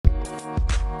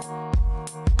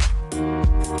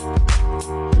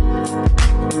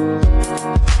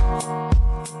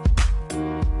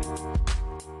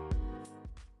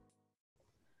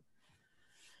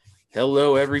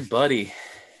Hello, everybody.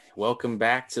 Welcome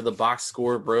back to the Box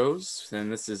Score Bros,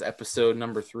 and this is episode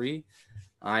number 3.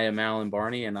 I am Alan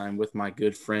Barney, and I'm with my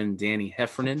good friend Danny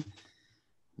Heffernan.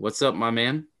 What's up, my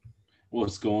man?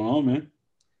 What's going on, man?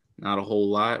 Not a whole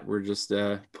lot. We're just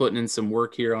putting in some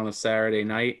work here on a Saturday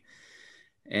night.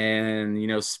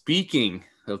 And, speaking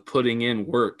of putting in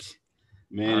work,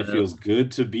 Man, it feels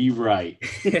good to be right.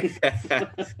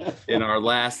 In our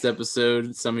last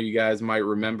episode, some of you guys might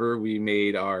remember we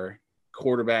made our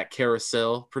quarterback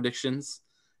carousel predictions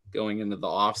going into the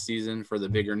offseason for the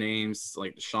bigger names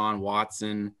like Deshaun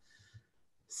Watson,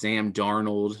 Sam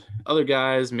Darnold, other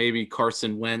guys, maybe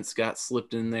Carson Wentz got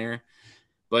slipped in there.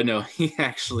 But no, he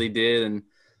actually did. And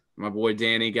my boy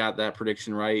Danny got that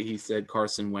prediction right. He said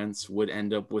Carson Wentz would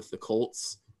end up with the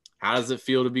Colts. How does it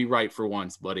feel to be right for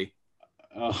once, buddy?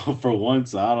 For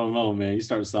once, I don't know, man. You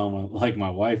start sounding like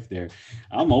my wife there.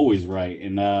 I'm always right.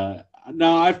 And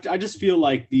no, I just feel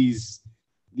like the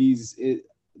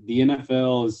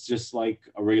NFL is just like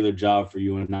a regular job for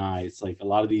you and I. It's like a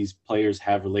lot of these players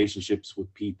have relationships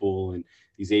with people, and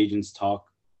these agents talk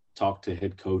to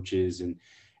head coaches, and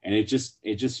it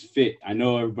just fit. I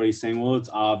know everybody's saying, well, it's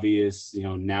obvious,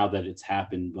 now that it's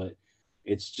happened, but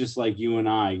it's just like you and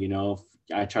I, if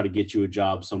I try to get you a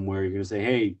job somewhere, you're going to say,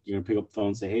 hey, you're going to pick up the phone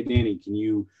and say, hey, Danny, can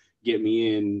you get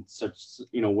me in such,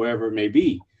 wherever it may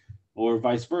be, or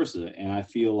vice versa. And I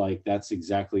feel like that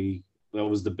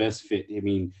was the best fit. I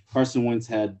mean, Carson Wentz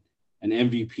had an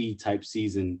MVP type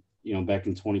season, back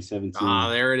in 2017. Ah,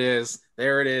 there it is.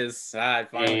 I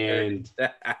finally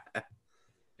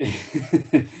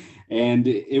and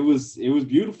it was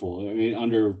beautiful. I mean,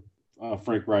 under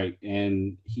Frank Reich,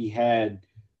 and he had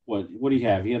what did he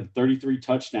have? He had 33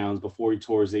 touchdowns before he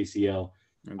tore his ACL.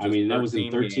 I mean, that was in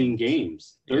 13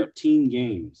 games. 13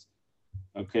 games.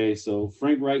 Okay, so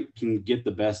Frank Reich can get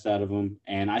the best out of him,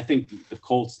 and I think the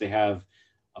Colts, they have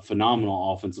a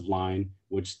phenomenal offensive line,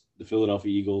 which the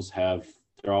Philadelphia Eagles have.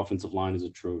 Their offensive line is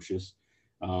atrocious.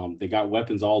 They got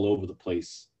weapons all over the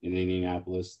place in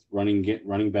Indianapolis,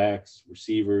 running backs,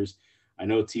 receivers. I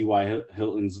know T.Y.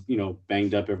 Hilton's,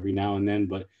 banged up every now and then,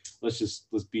 but let's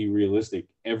be realistic.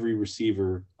 Every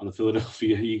receiver on the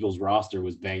Philadelphia Eagles roster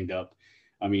was banged up.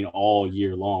 I mean, all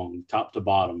year long, top to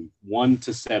bottom, 1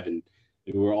 to 7.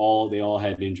 They all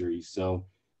had injuries. So,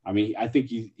 I mean, I think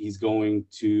he's going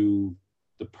to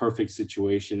the perfect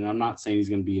situation. And I'm not saying he's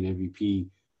going to be an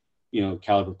MVP,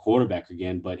 caliber quarterback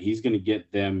again, but he's going to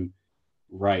get them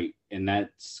right. And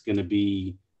that's going to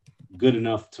be good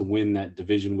enough to win that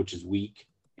division, which is weak.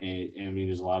 And I mean,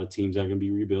 there's a lot of teams that are going to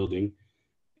be rebuilding,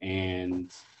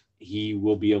 and he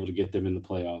will be able to get them in the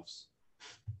playoffs.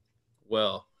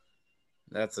 Well,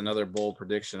 that's another bold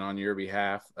prediction on your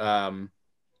behalf.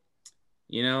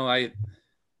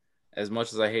 As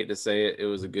much as I hate to say it, it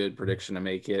was a good prediction to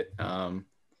make it.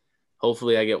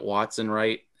 Hopefully I get Watson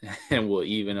right and we'll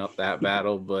even up that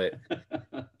battle. But,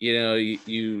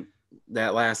 you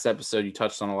that last episode, you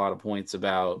touched on a lot of points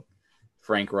about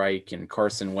Frank Reich and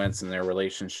Carson Wentz and their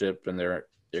relationship and their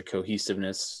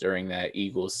cohesiveness during that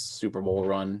Eagles Super Bowl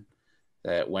run,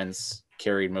 that Wentz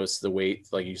carried most of the weight,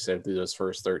 like you said, through those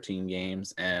first 13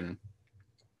 games. And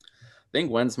I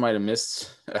think Wentz might have missed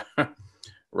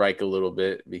Reich a little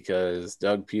bit because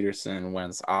Doug Peterson and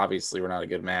Wentz obviously were not a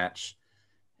good match.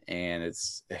 And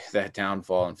it's that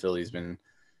downfall in Philly's been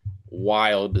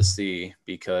wild to see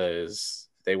because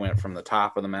they went from the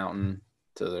top of the mountain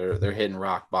to they're hitting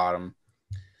rock bottom.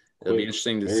 It'll be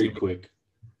interesting to see.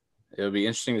 It'll be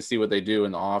interesting to see what they do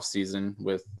in the offseason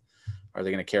with. Are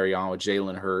they going to carry on with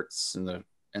Jalen Hurts in the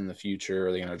future?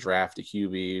 Are they going to draft a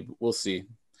QB? We'll see.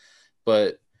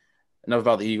 But enough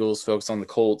about the Eagles. Focus on the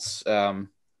Colts.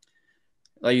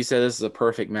 Like you said, this is a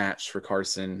perfect match for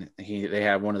Carson. They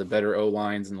have one of the better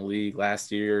O-lines in the league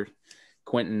last year.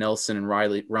 Quentin Nelson and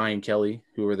Ryan Kelly,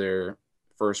 who were their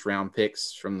first-round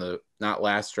picks from the not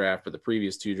last draft, but the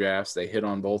previous 2 drafts. They hit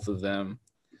on both of them.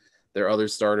 Their other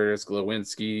starters,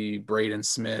 Glowinski, Braden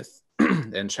Smith,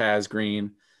 and Chaz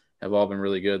Green, have all been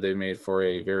really good. They've made for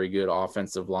a very good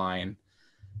offensive line.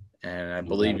 And I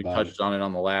believe you touched on it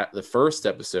on the first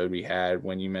episode we had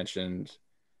when you mentioned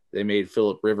they made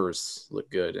Phillip Rivers look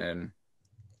good. And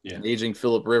aging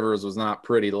Phillip Rivers was not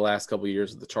pretty the last couple of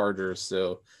years of the Chargers.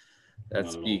 So that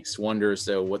speaks wonders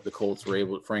to what the Colts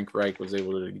Frank Reich was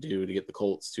able to do to get the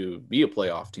Colts to be a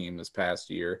playoff team this past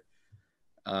year.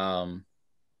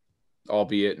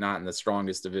 Albeit not in the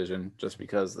strongest division, just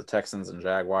because the Texans and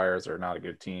Jaguars are not a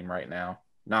good team right now.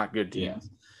 Not good teams.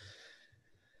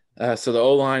 Yeah. So the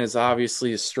O-line is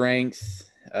obviously a strength.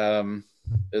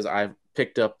 As I've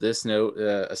picked up this note,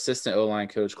 assistant O-line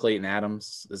coach Clayton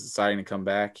Adams is deciding to come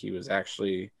back. He was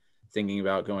actually thinking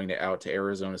about going out to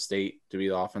Arizona State to be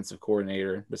the offensive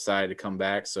coordinator, decided to come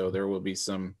back. So there will be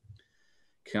some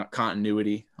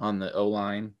continuity on the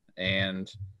O-line,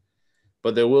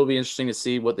 but there will be interesting to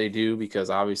see what they do, because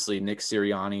obviously Nick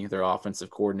Sirianni, their offensive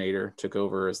coordinator, took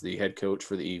over as the head coach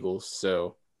for the Eagles.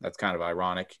 So that's kind of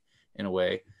ironic in a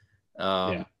way.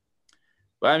 Yeah.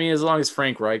 But I mean, as long as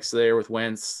Frank Reich's there with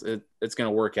Wentz, it's going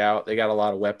to work out. They got a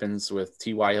lot of weapons with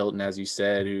T.Y. Hilton, as you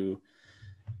said, who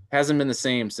hasn't been the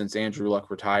same since Andrew Luck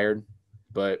retired.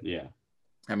 But yeah,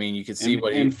 I mean, you can see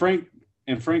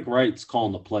Frank Wright's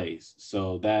calling the plays,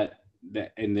 so that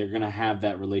and they're gonna have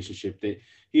that relationship that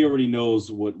he already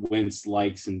knows what Wentz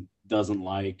likes and doesn't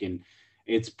like, and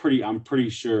I'm pretty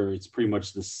sure it's pretty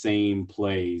much the same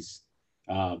plays,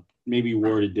 maybe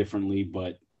worded differently,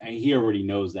 but he already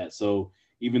knows that. So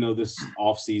even though this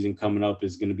off season coming up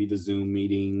is going to be the Zoom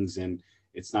meetings and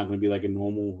it's not going to be like a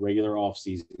normal regular off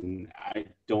season, I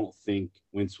don't think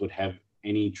Wentz would have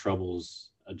any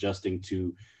troubles adjusting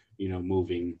to,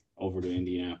 moving over to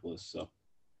Indianapolis. So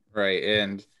right,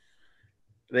 and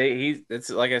it's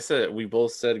like I said, we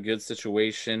both said a good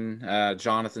situation.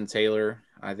 Jonathan Taylor,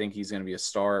 I think he's going to be a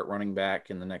star at running back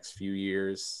in the next few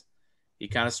years. He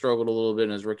kind of struggled a little bit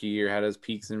in his rookie year, had his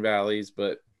peaks and valleys,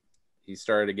 but he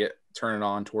started to turn it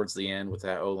on towards the end with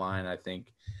that O-line. I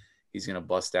think he's going to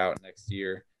bust out next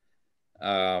year.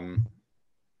 It'll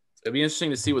be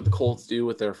interesting to see what the Colts do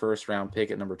with their first round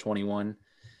pick at number 21.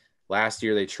 Last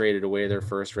year, they traded away their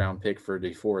first round pick for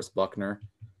DeForest Buckner.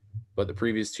 But the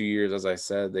previous 2 years, as I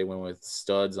said, they went with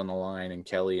studs on the line and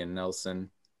Kelly and Nelson.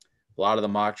 A lot of the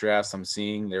mock drafts I'm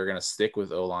seeing, they're going to stick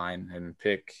with O-line and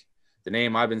pick. The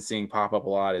name I've been seeing pop up a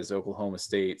lot is Oklahoma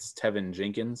State's Tevin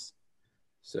Jenkins.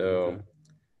 So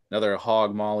another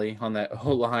hog molly on that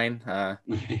O-line. I'd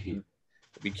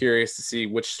be curious to see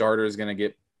which starter is going to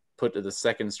get put to the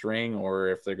second string, or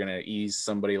if they're going to ease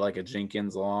somebody like a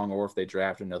Jenkins along, or if they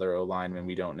draft another O-lineman.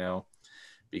 We don't know,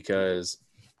 because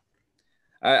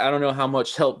I don't know how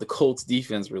much help the Colts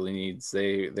defense really needs.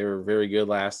 They were very good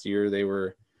last year. They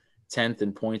were 10th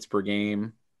in points per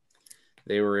game.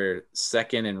 They were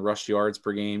second in rush yards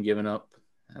per game given up,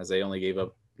 as they only gave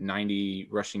up 90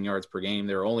 rushing yards per game.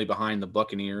 They were only behind the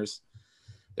Buccaneers.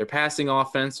 Their passing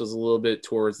offense was a little bit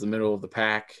towards the middle of the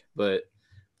pack, but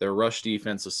their rush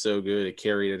defense was so good it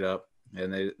carried it up.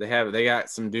 And they got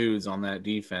some dudes on that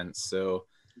defense. So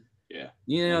yeah,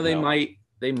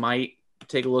 they might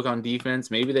take a look on defense.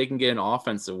 Maybe they can get an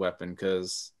offensive weapon,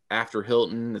 because after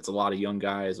Hilton, it's a lot of young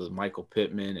guys with Michael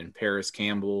Pittman and Paris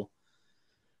Campbell,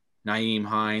 Nyheim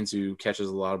Hines, who catches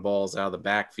a lot of balls out of the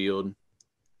backfield.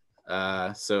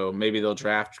 So maybe they'll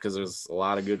draft, because there's a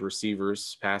lot of good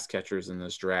receivers, pass catchers in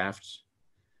this draft.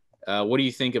 What do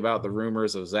you think about the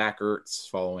rumors of Zach Ertz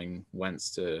following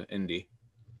Wentz to Indy?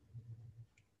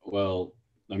 Well,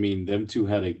 I mean, them two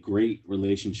had a great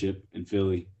relationship in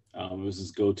Philly. It was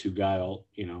his go-to guy.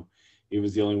 He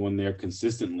was the only one there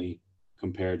consistently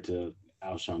compared to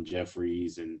Alshon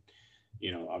Jeffries and,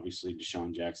 obviously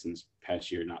Deshaun Jackson's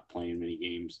past year not playing many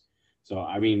games. So,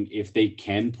 I mean, if they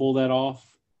can pull that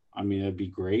off, I mean, that'd be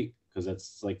great, because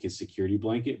that's like his security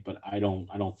blanket. But I don't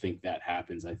think that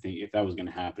happens. I think if that was going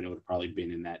to happen, it would have probably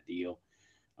been in that deal.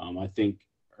 I think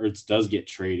Ertz does get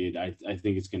traded. I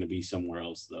think it's going to be somewhere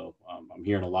else, though. I'm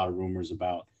hearing a lot of rumors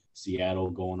about Seattle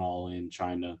going all in,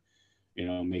 trying to,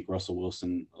 make Russell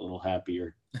Wilson a little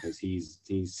happier, because he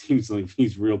seems like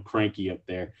he's real cranky up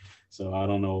there. So I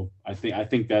don't know. I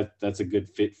think that's a good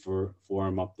fit for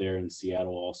him up there in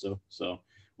Seattle also. So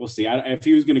we'll see. If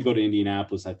he was going to go to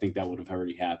Indianapolis, I think that would have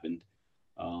already happened.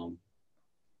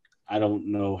 I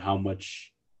don't know how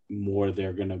much more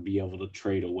they're going to be able to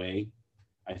trade away.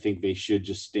 I think they should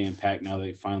just stand pat now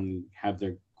they finally have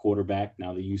their quarterback.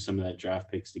 Now they use some of that draft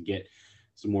picks to get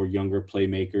some more younger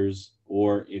playmakers,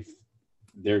 or if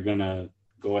they're going to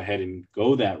go ahead and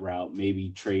go that route,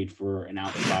 maybe trade for an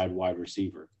outside wide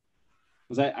receiver.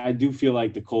 Because I do feel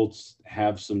like the Colts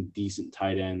have some decent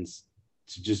tight ends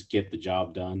to just get the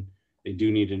job done. They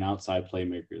do need an outside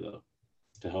playmaker, though,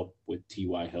 to help with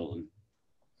T.Y. Hilton.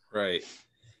 Right.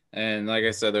 And like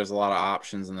I said, there's a lot of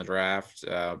options in the draft.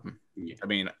 I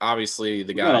mean, obviously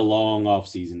we got a long off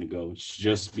season to go. It's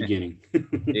just beginning.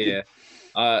 Yeah.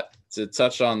 To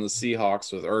touch on the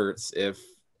Seahawks with Ertz, if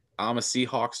I'm a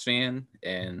Seahawks fan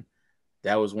and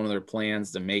that was one of their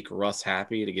plans to make Russ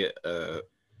happy, to get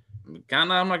I'm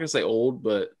not going to say old,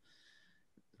 but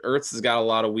Ertz has got a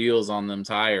lot of wheels on them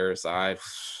tires. I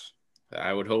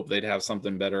would hope they'd have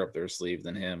something better up their sleeve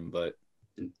than him, but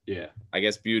yeah, I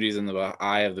guess beauty's in the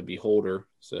eye of the beholder.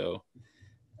 So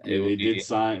It Yeah, will they be. did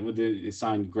sign. They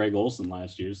signed Greg Olson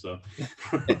last year, so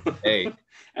Hey,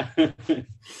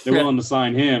 they're willing to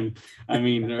sign him. I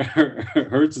mean,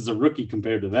 Hurts is a rookie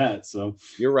compared to that. So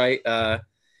you're right.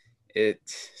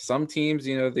 Some teams,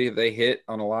 they hit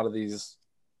on a lot of these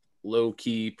low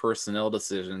key personnel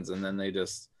decisions, and then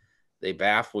they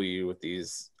baffle you with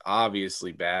these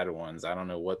obviously bad ones. I don't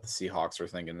know what the Seahawks are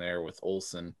thinking there with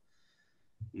Olson.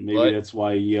 maybe But that's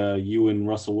why you and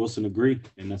Russell Wilson agree,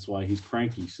 and that's why he's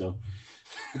cranky. So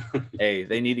hey,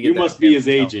 they need to get you that must be man his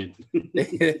some help.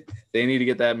 agent. They need to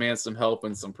get that man some help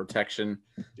and some protection.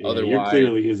 Yeah, you're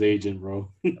clearly his agent,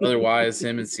 bro. Otherwise,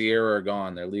 him and Sierra are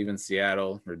gone. They're leaving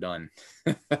Seattle. They're done.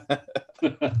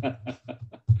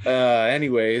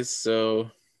 Anyways, so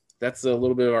that's a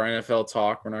little bit of our NFL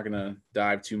talk. We're not going to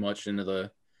dive too much into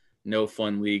the no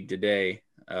fun league today.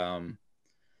 I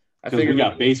Because we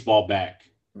got baseball back,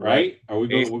 right? Are we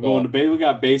going? We're going to baseball. We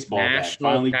got baseball national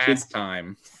back. Finally,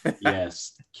 pastime.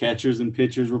 Yes, catchers and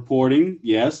pitchers reporting.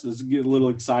 Yes, let's get a little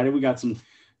excited. We got some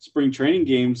spring training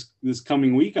games this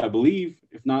coming week, I believe,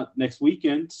 if not next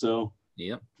weekend. So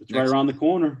yep, it's right around the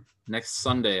corner. Next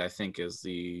Sunday, I think, is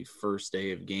the first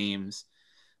day of games.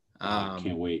 I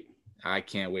can't wait. I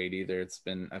can't wait either.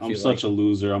 I'm such a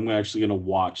loser. I'm actually going to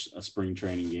watch a spring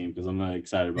training game because I'm not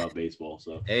excited about baseball.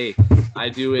 So hey, I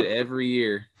do it every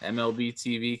year. MLB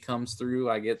TV comes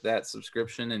through. I get that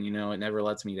subscription, and it never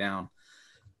lets me down.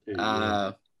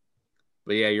 But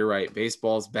yeah, you're right.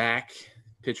 Baseball's back.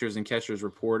 Pitchers and catchers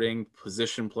reporting.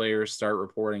 Position players start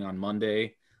reporting on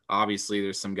Monday. Obviously,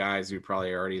 there's some guys who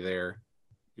probably are already there,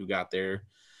 who got there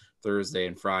Thursday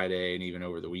and Friday, and even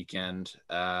over the weekend.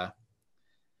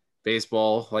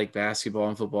 Baseball, like basketball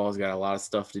and football, has got a lot of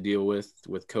stuff to deal with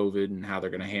COVID and how they're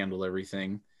going to handle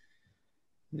everything.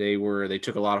 They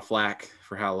took a lot of flack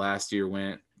for how last year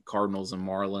went. Cardinals and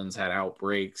Marlins had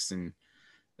outbreaks, and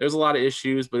there's a lot of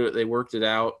issues, but they worked it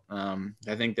out.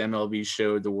 I think the MLB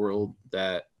showed the world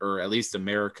that, or at least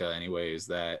America anyways,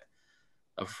 that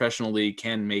a professional league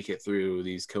can make it through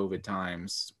these COVID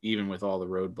times, even with all the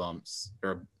road bumps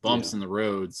in the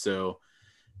road. So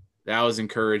that was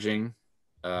encouraging.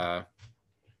 I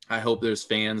hope there's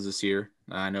fans this year.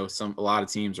 I know a lot of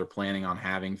teams are planning on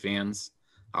having fans,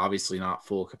 obviously not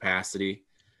full capacity.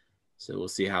 So we'll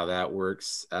see how that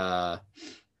works. And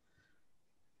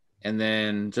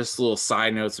then just little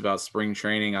side notes about spring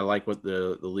training. I like what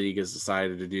the league has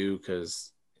decided to do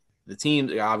because the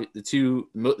teams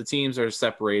are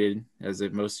separated. As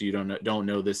if most of you don't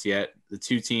know this yet, the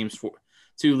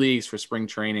two leagues for spring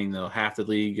training, though, half the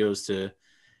league goes to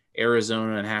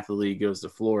Arizona and half the league goes to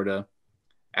Florida.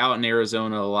 Out in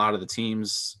Arizona, a lot of the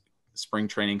teams' spring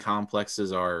training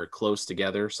complexes are close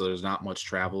together, so there's not much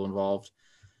travel involved.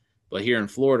 But here in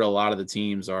Florida, a lot of the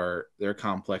teams their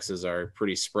complexes are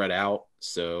pretty spread out.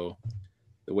 So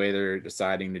the way they're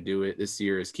deciding to do it this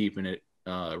year is keeping it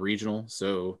regional.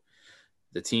 So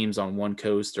the teams on one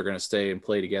coast are going to stay and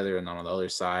play together, and on the other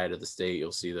side of the state,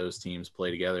 you'll see those teams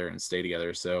play together and stay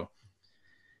together. So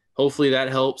hopefully that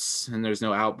helps, and there's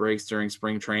no outbreaks during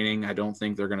spring training. I don't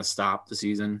think they're going to stop the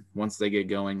season once they get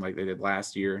going like they did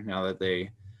last year, now that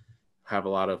they have a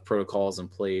lot of protocols in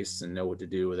place and know what to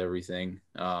do with everything.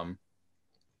 I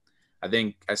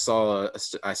think I saw a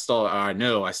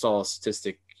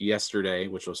statistic yesterday,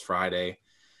 which was Friday.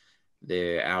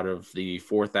 Out of the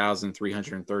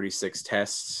 4,336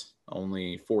 tests,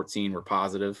 only 14 were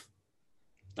positive.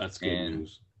 That's good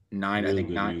news. Nine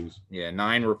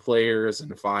were players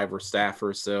and 5 were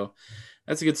staffers. So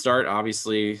that's a good start.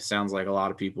 Obviously, sounds like a lot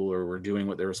of people were doing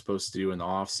what they were supposed to do in the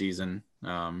off season.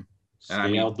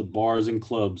 Stay out the bars and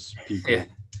clubs, people. Yeah,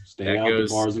 Stay out the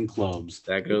bars and clubs.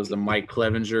 That goes to Mike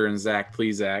Clevenger and Zach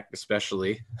Plesac,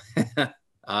 especially.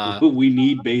 We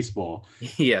need baseball.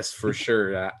 Yes, for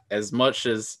sure. As much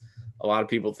as a lot of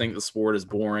people think the sport is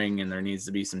boring and there needs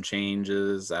to be some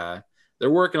changes, they're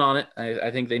working on it.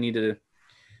 I think they need to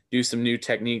do some new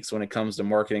techniques when it comes to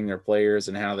marketing their players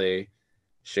and how they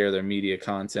share their media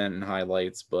content and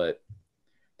highlights. But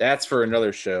that's for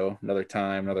another show, another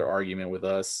time, another argument with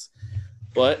us.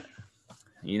 But,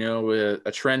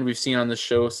 a trend we've seen on this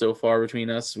show so far between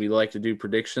us, we like to do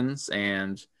predictions,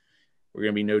 and we're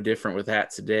going to be no different with that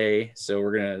today. So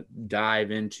we're going to dive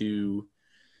into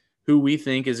who we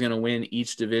think is going to win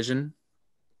each division.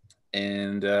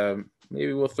 And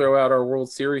maybe we'll throw out our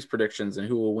World Series predictions and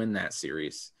who will win that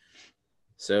series.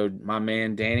 So, my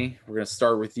man, Danny, we're going to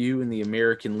start with you in the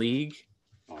American League.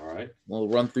 All right. We'll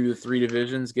run through the 3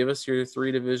 divisions. Give us your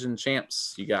 3 division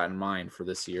champs you got in mind for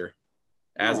this year.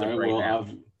 Now.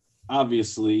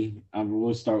 Obviously,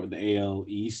 we'll start with the AL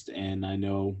East, and I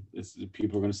know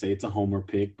people are going to say it's a homer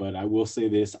pick, but I will say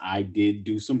this. I did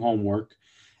do some homework,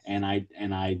 and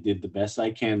I did the best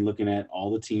I can looking at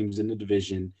all the teams in the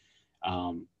division.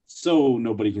 So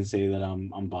nobody can say that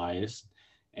I'm biased.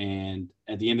 And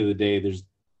at the end of the day,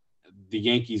 the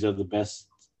Yankees are the best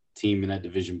team in that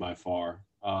division by far.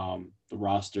 The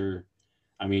roster,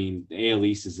 I mean, the AL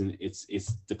East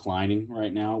it's declining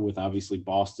right now with obviously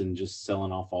Boston just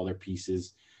selling off all their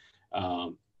pieces.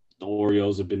 The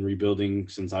Orioles have been rebuilding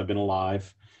since I've been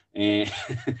alive, and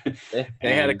they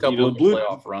had a couple of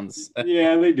playoff runs.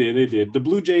 Yeah, they did. They did. The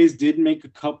Blue Jays did make a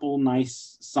couple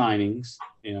nice signings.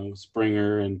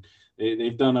 Springer, and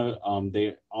they've done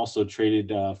they also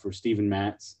traded for Steven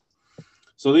Matz.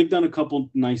 So they've done a couple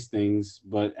nice things,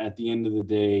 but at the end of the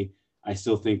day, I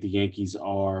still think the Yankees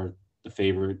are the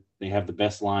favorite. They have the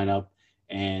best lineup,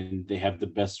 and they have the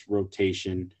best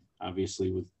rotation,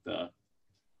 obviously with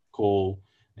Cole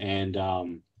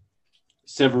and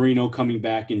Severino coming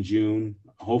back in June,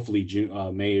 hopefully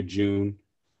May or June.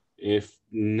 If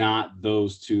not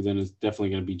those two, then it's definitely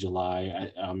going to be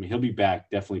July. He'll be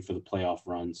back definitely for the playoff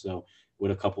run, so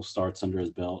with a couple starts under his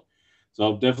belt. So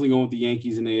I'm definitely going with the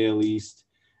Yankees in the AL East.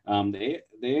 The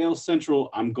AL Central,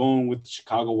 I'm going with the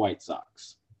Chicago White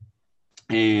Sox,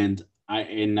 and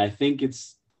I think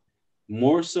it's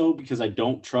more so because I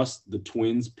don't trust the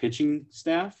Twins pitching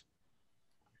staff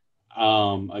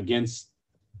against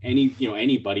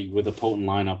anybody with a potent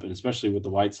lineup, and especially with the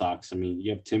White Sox. I mean, you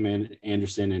have Tim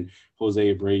Anderson and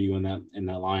Jose Abreu in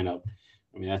that lineup.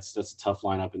 I mean, that's a tough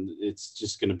lineup, and it's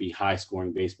just going to be high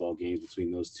scoring baseball games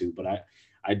between those two. But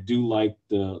I do like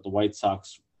the White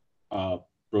Sox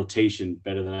rotation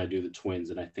better than I do the Twins,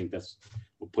 and I think that's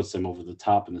what puts them over the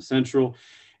top in the Central.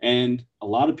 And a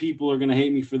lot of people are going to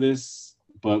hate me for this,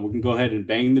 but we can go ahead and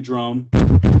bang the drum.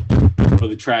 Or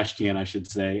the trash can, I should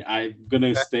say. I'm going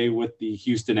to stay with the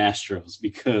Houston Astros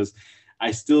because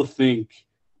I still think,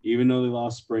 even though they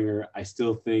lost Springer, I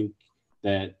still think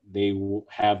that they will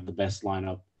have the best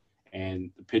lineup, and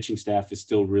the pitching staff is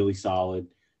still really solid.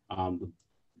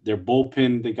 Their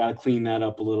bullpen, they got to clean that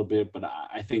up a little bit, but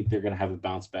I think they're going to have a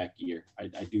bounce back year.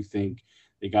 I do think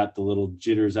they got the little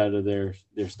jitters out of their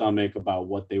stomach about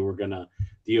what they were going to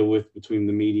deal with between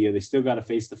the media. They still got to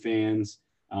face the fans.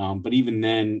 But even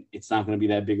then, it's not going to be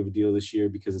that big of a deal this year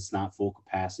because it's not full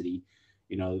capacity.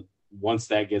 Once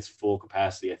that gets full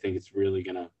capacity, I think it's really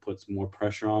going to put some more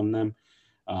pressure on them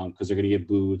because they're going to get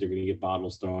booed. They're going to get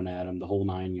bottles thrown at them, the whole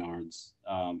 9 yards.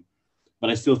 But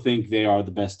I still think they are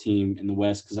the best team in the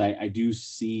West because I do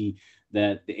see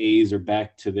that the A's are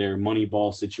back to their money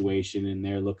ball situation, and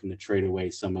they're looking to trade away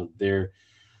some of their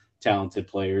talented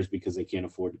players because they can't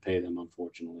afford to pay them,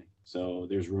 unfortunately. So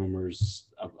there's rumors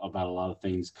about a lot of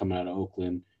things coming out of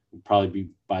Oakland. Will probably be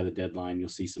by the deadline. You'll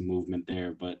see some movement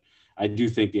there, but I do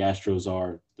think the Astros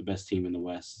are the best team in the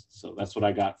West. So that's what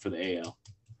I got for the AL.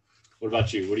 What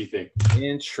about you? What do you think?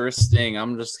 Interesting.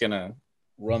 I'm just going to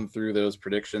run through those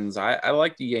predictions. I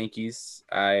like the Yankees.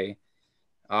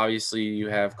 Obviously you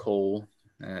have Cole.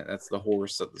 That's the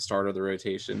horse at the start of the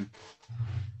rotation.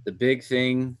 The big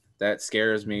thing that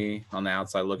scares me on the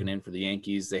outside looking in for the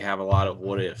Yankees, they have a lot of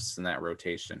what ifs in that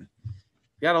rotation.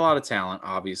 You got a lot of talent,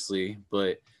 obviously,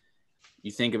 but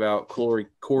you think about Corey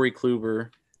Kluber,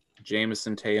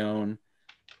 Jameson Taillon,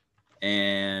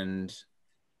 and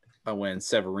when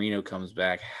Severino comes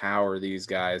back, how are these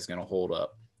guys going to hold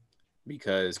up?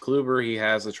 Because Kluber, he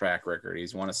has a track record.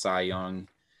 He's won a Cy Young.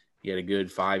 He had a good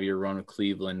 5-year run with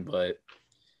Cleveland, but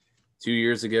 2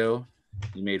 years ago,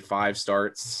 he made 5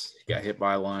 starts. He got hit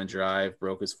by a line drive,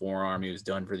 broke his forearm. He was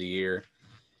done for the year.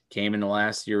 Came into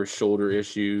last year with shoulder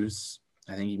issues.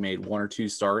 I think he made 1 or 2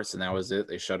 starts, and that was it.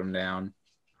 They shut him down.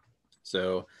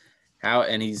 So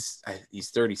he's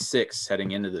 36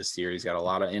 heading into this year. He's got a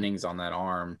lot of innings on that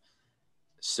arm.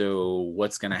 So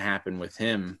what's going to happen with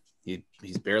him?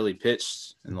 He's barely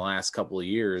pitched in the last couple of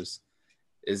years.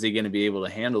 Is he going to be able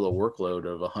to handle a workload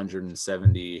of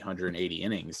 170, 180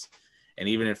 innings? And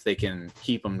even if they can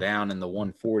keep him down in the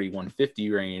 140,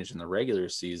 150 range in the regular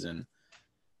season,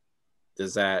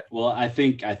 does that? Well, I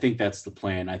think that's the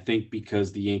plan. I think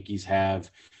because the Yankees have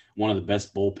one of the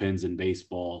best bullpens in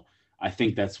baseball, I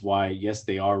think that's why, yes,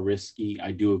 they are risky.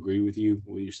 I do agree with you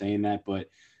when you're saying that, but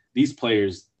these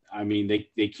players, I mean,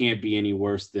 they can't be any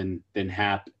worse than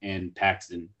Happ and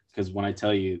Paxton. Because when I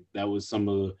tell you that was some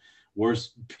of the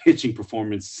worst pitching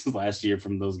performance last year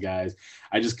from those guys,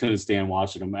 I just couldn't stand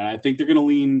watching them. And I think they're going to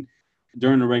lean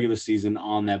during the regular season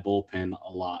on that bullpen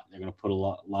a lot. They're going to put a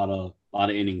lot of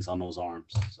innings on those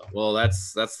arms. So. Well,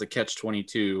 that's the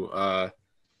catch-22.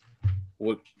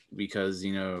 Because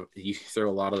you throw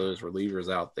a lot of those relievers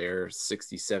out there,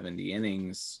 60, 70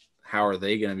 innings. How are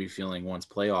they going to be feeling once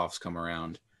playoffs come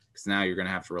around? Because now you're going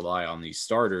to have to rely on these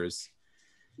starters.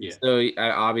 Yeah. So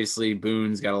obviously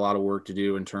Boone's got a lot of work to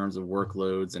do in terms of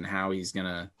workloads and how he's going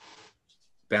to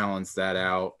balance that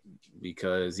out,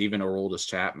 because even Aroldis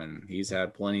Chapman, he's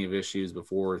had plenty of issues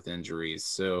before with injuries.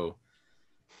 So,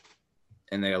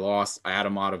 and they lost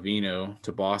Adam Ottavino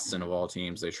to Boston of all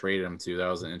teams. They traded him to. That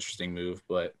was an interesting move,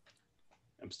 but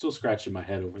I'm still scratching my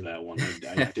head over that one.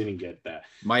 I didn't get that.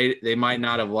 They might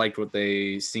not have liked what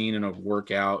they seen in a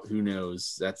workout. Who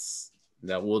knows?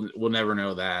 We'll never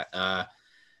know that.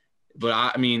 But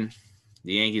I mean,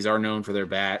 the Yankees are known for their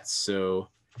bats, so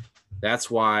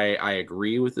that's why I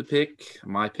agree with the pick.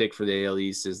 My pick for the AL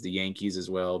East is the Yankees as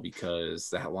well, because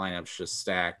that lineup's just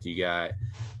stacked. You got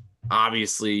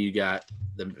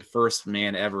the first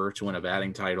man ever to win a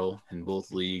batting title in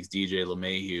both leagues, DJ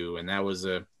LeMahieu, and that was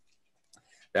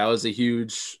a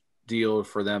huge deal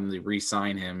for them to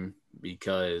re-sign him,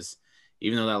 because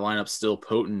even though that lineup's still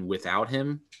potent without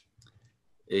him,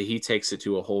 he takes it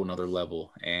to a whole nother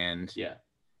level. And yeah,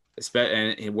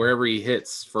 and wherever he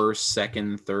hits, first,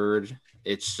 second, third,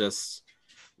 it's just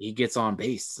he gets on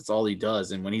base. That's all he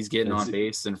does. And when he's getting on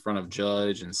base in front of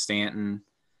Judge and Stanton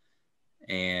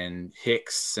and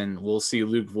Hicks, and we'll see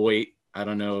Luke Voit. I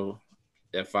don't know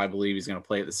if I believe he's going to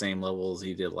play at the same level as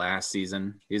he did last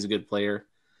season. He's a good player,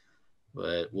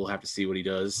 but we'll have to see what he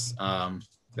does.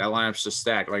 That lineup's just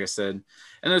stacked, like I said.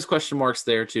 And there's question marks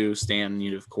there too.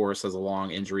 Stanton, of course, has a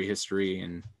long injury history,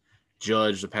 and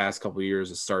Judge the past couple of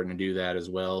years is starting to do that as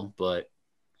well. But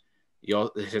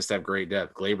you just have great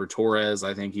depth. Gleyber Torres,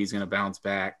 I think he's going to bounce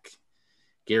back.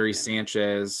 Gary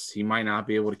Sanchez, he might not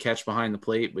be able to catch behind the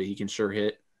plate, but he can sure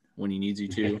hit when he needs you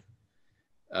to.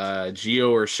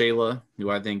 Gio Urshela, who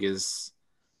I think is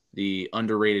the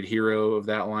underrated hero of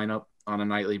that lineup on a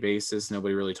nightly basis.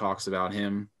 Nobody really talks about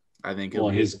him. I think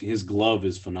his glove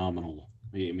is phenomenal.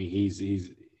 I mean,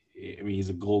 he's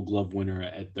a Gold Glove winner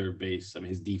at third base. I mean,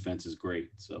 his defense is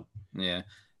great. So yeah,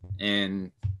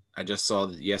 and I just saw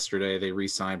that yesterday they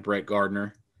re-signed Brett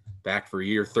Gardner back for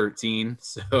year 13.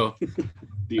 So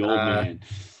the old man.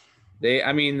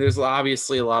 There's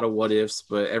obviously a lot of what ifs,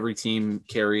 but every team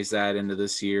carries that into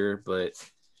this year. But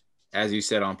as you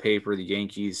said, on paper, the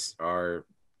Yankees are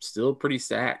still pretty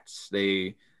stacked.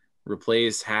 They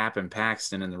replace Happ and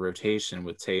Paxton in the rotation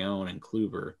with Tejon and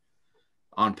Kluber.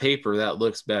 On paper, that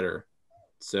looks better.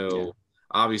 So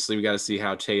obviously we got to see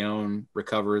how Tejon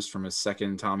recovers from his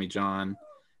second Tommy John.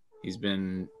 He's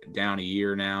been down a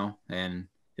year now, and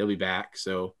he'll be back.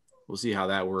 So we'll see how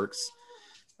that works.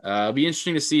 It'll be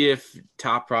interesting to see if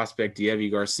top prospect Deivi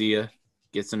Garcia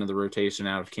gets into the rotation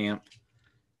out of camp,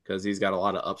 because he's got a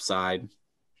lot of upside.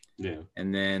 Yeah.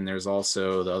 And then there's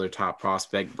also the other top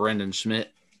prospect, Brendan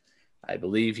Schmidt. I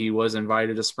believe he was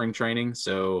invited to spring training,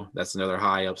 so that's another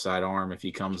high upside arm if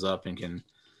he comes up and can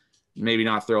maybe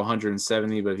not throw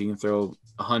 170, but if he can throw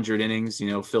 100 innings,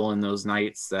 fill in those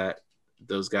nights that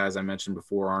those guys I mentioned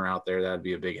before aren't out there, that'd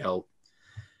be a big help.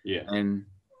 Yeah. And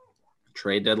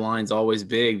trade deadline's always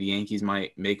big. The Yankees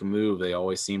might make a move. They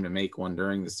always seem to make one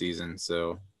during the season.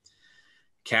 So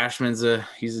Cashman's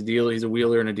he's a dealer. He's a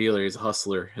wheeler and a dealer. He's a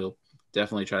hustler. He'll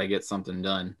definitely try to get something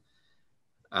done.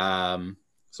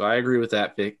 So I agree with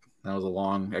that pick. That was a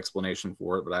long explanation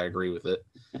for it, but I agree with it.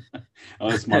 Oh,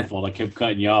 it's my fault. I kept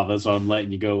cutting you off. That's why I'm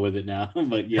letting you go with it now.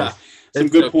 But yes, some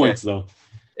good points though.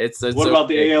 What about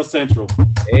the AL Central?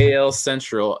 AL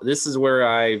Central. This is where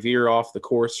I veer off the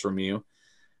course from you.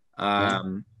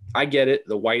 I get it.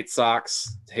 The White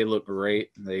Sox, they look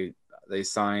great. They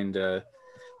signed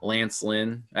Lance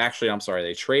Lynn. Actually, I'm sorry,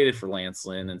 they traded for Lance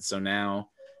Lynn, and so now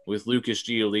with Lucas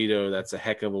Giolito, that's a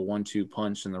heck of a 1-2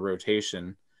 punch in the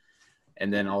rotation.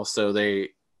 And then also they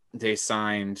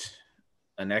signed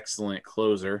an excellent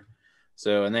closer.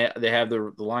 So, and they have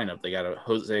the lineup. They got a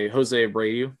Jose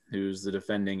Abreu, who's the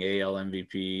defending AL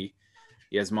MVP.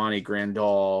 Yasmani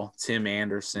Grandal, Tim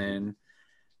Anderson.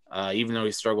 Even though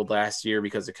he struggled last year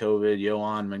because of COVID,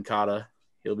 Yohan Moncada,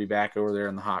 he'll be back over there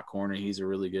in the hot corner. He's a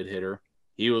really good hitter.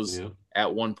 He was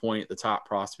at one point the top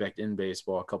prospect in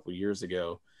baseball a couple years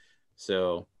ago.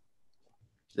 So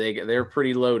they're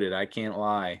pretty loaded, I can't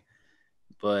lie.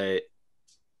 But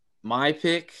my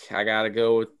pick, I got to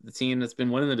go with the team that's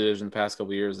been winning the division the past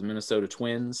couple of years, the Minnesota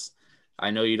Twins. I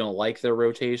know you don't like their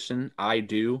rotation. I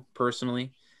do,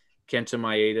 personally. Kenta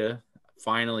Maeda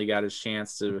finally got his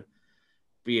chance to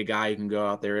be a guy who can go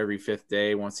out there every fifth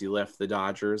day once he left the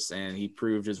Dodgers, and he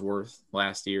proved his worth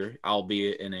last year,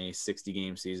 albeit in a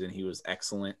 60-game season. He was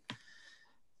excellent.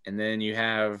 And then you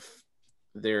have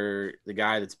the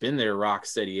guy that's been their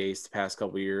rock-steady ace the past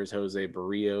couple of years, Jose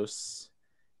Barrios.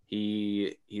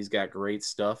 He's got great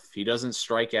stuff. He doesn't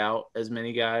strike out as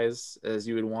many guys as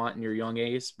you would want in your young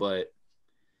ace, but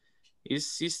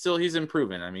he's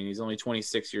improving. I mean, he's only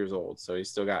 26 years old, so he's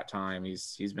still got time.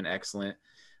 He's been excellent.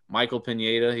 Michael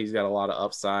Pineda, he's got a lot of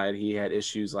upside. He had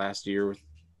issues last year with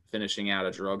finishing out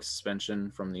a drug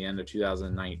suspension from the end of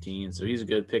 2019, so he's a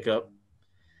good pickup.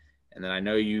 And then I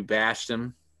know you bashed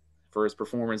him for his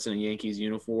performance in a Yankees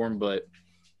uniform, but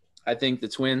I think the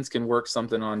Twins can work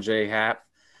something on Jay Happ.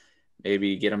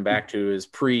 Maybe get him back to his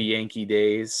pre-Yankee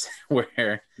days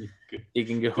where he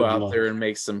can go out there and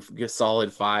make some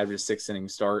solid 5 to 6 inning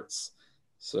starts.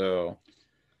 So,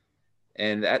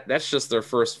 and that's just their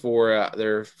first 4.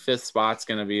 Their 5th spot's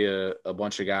going to be a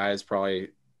bunch of guys probably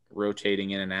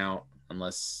rotating in and out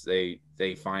unless they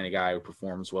find a guy who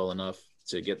performs well enough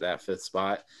to get that 5th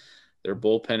spot. Their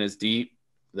bullpen is deep.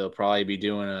 They'll probably be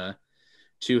doing a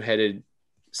 2-headed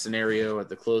scenario at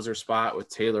the closer spot with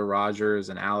Taylor Rogers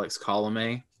and Alex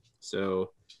Colomé.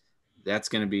 So that's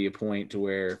going to be a point to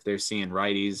where if they're seeing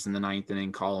righties in the 9th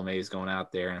inning, Colomé is going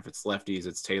out there. And if it's lefties,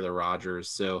 it's Taylor Rogers.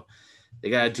 So they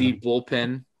got a deep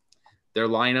bullpen. Their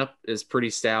lineup is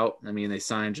pretty stout. I mean, they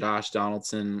signed Josh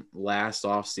Donaldson last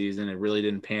offseason. It really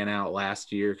didn't pan out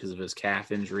last year because of his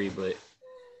calf injury, but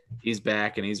he's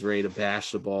back and he's ready to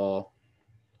bash the ball.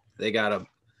 They got a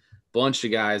bunch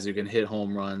of guys who can hit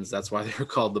home runs. That's why they're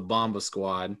called the Bomba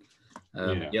Squad.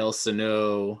 Miguel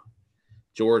Sano,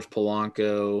 George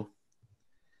Polanco,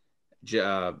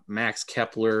 Max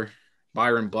Kepler,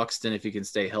 Byron Buxton. If he can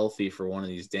stay healthy for one of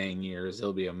these dang years,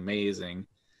 he'll be amazing.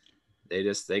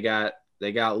 They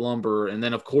got lumber, and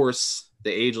then of course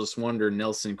the ageless wonder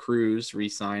Nelson Cruz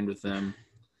re-signed with them.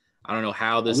 I don't know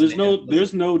how this.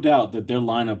 There's no doubt that their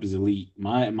lineup is elite.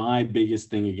 My biggest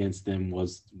thing against them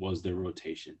was their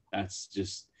rotation. That's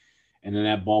just, and in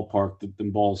that ballpark, the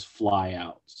balls fly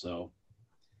out. So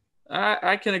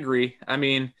I can agree. I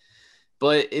mean,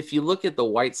 but if you look at the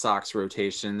White Sox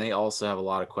rotation, they also have a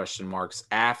lot of question marks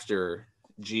after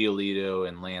Giolito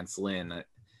and Lance Lynn.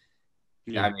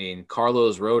 Yeah. I mean,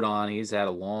 Carlos Rodon, he's had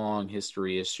a long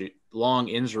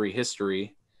injury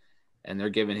history. And they're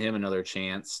giving him another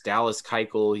chance. Dallas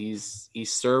Keuchel,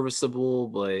 he's serviceable,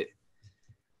 but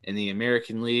in the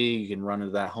American League, you can run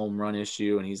into that home run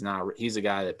issue, and he's a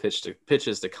guy that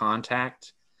pitches to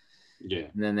contact. Yeah.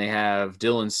 And then they have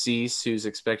Dylan Cease, who's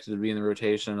expected to be in the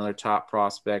rotation, another top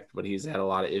prospect, but he's had a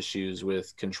lot of issues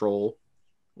with control.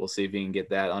 We'll see if he can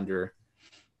get that under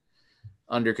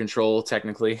control,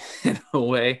 technically, in a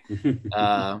way.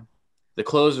 The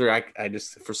closer, I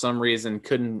just, for some reason,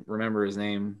 couldn't remember his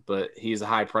name, but he's a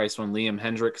high-priced one, Liam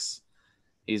Hendriks.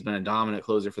 He's been a dominant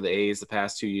closer for the A's the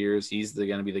past 2 years. He's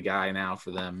going to be the guy now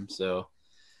for them. So,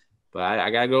 but I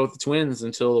got to go with the Twins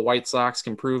until the White Sox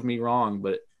can prove me wrong.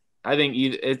 But I think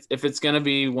if it's going to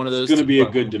be one of those, it's going to be a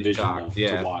good division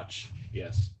to watch.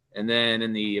 Yes. And then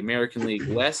in the American League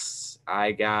West,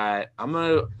 I'm going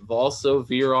to also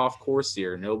veer off course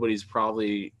here. Nobody's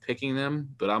probably picking them,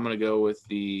 but I'm going to go with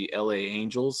the LA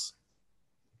Angels.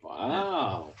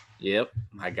 Wow. Yep.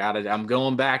 I got it. I'm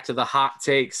going back to the hot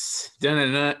takes.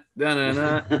 Dun-dun-dun,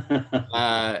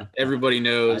 dun-dun-dun. Everybody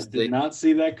knows. I did not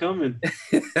see that coming.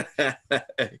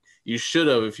 You should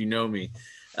have if you know me.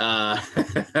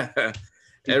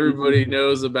 Everybody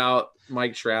knows about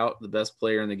Mike Trout, the best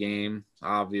player in the game,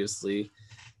 obviously.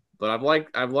 But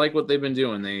I've liked what they've been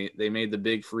doing. They made the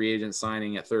big free agent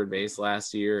signing at third base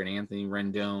last year, and Anthony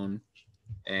Rendon,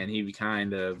 and he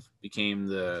kind of became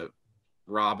the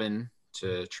Robin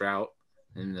to Trout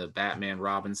in the Batman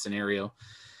Robin scenario.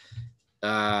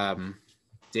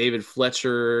 David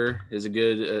Fletcher is a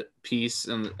good piece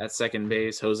at second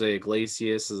base. Jose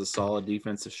Iglesias is a solid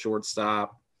defensive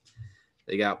shortstop.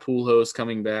 They got Pujols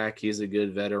coming back. He's a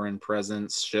good veteran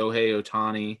presence. Shohei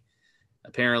Ohtani.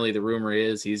 Apparently, the rumor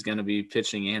is he's going to be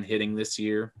pitching and hitting this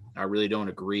year. I really don't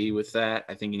agree with that.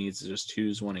 I think he needs to just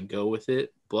choose one and go with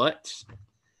it. But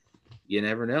you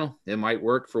never know. It might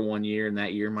work for 1 year, and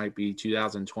that year might be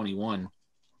 2021.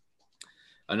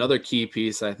 Another key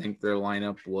piece, I think, their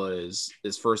lineup was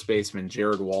his first baseman,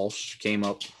 Jared Walsh, came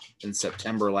up in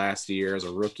September last year as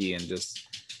a rookie and just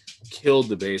killed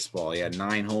the baseball. He had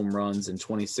 9 home runs and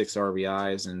 26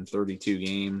 RBIs in 32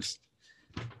 games.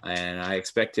 And I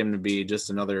expect him to be just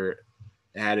another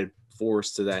added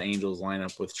force to that Angels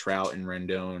lineup with Trout and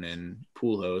Rendon and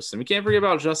Pujols. And we can't forget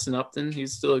about Justin Upton.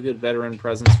 He's still a good veteran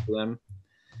presence for them.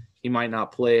 He might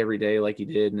not play every day like he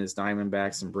did in his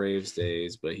Diamondbacks and Braves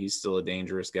days, but he's still a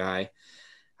dangerous guy.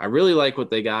 I really like what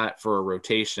they got for a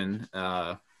rotation.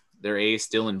 Their ace,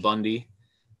 Dylan Bundy.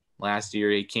 Last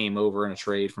year, he came over in a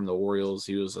trade from the Orioles.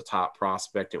 He was a top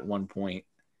prospect at one point.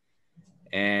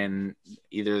 And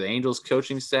either the Angels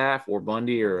coaching staff or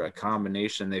Bundy or a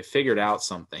combination, they figured out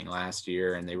something last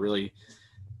year, and they really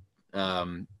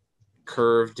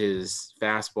curved his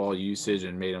fastball usage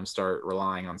and made him start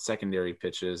relying on secondary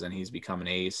pitches, and he's become an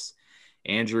ace.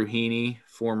 Andrew Heaney,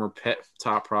 former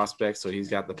top prospect, so he's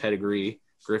got the pedigree.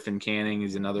 Griffin Canning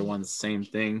is another one, same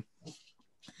thing.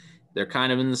 They're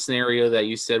kind of in the scenario that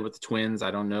you said with the Twins.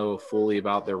 I don't know fully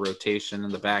about their rotation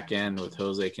in the back end with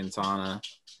Jose Quintana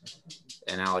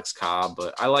and Alex Cobb,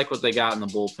 but I like what they got in the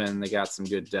bullpen. They got some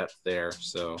good depth there.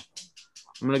 So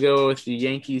I'm going to go with the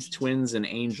Yankees, Twins, and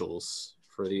Angels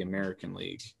for the American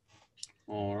League.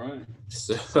 All right.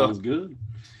 So sounds good.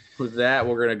 With that,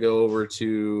 we're going to go over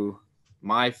to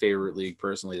my favorite league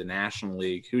personally, the National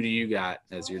League. Who do you got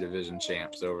as your division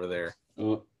champs over there?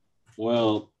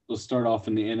 Well, let's start off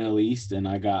in the NL East, and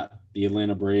I got the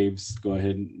Atlanta Braves go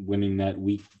ahead and winning that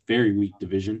very weak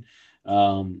division.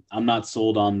 I'm not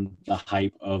sold on the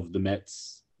hype of the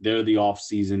Mets. They're the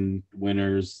off-season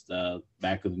winners,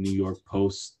 back of the New York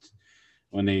Post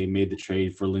when they made the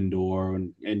trade for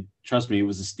Lindor. And trust me, it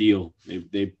was a steal.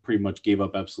 They pretty much gave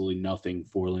up absolutely nothing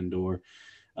for Lindor.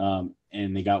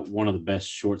 And they got one of the best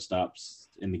shortstops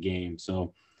in the game.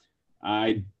 So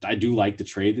I do like the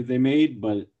trade that they made,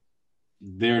 but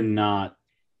they're not,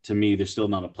 to me, they're still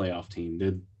not a playoff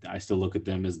team. I still look at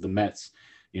them as the Mets.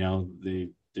 You know, they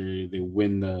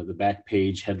win the back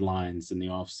page headlines in the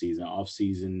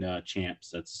off-season champs.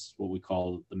 That's what we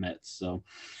call the Mets. So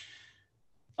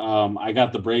I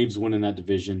got the Braves winning that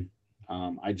division.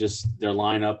 Their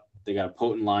lineup, they got a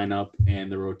potent lineup,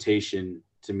 and the rotation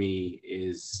to me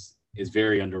is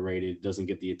very underrated. It doesn't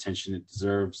get the attention it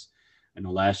deserves. I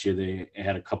know last year they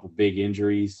had a couple big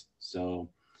injuries, so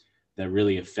that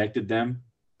really affected them,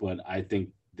 but I think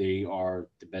they are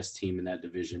the best team in that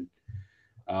division.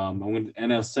 I'm going to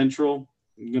NL Central.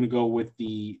 I'm going to go with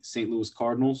the St. Louis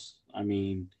Cardinals. I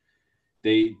mean,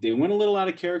 they went a little out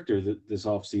of character this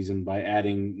offseason by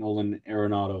adding Nolan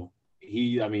Arenado.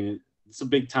 It's a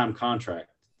big-time contract,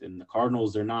 and the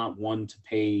Cardinals, they're not one to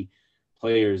pay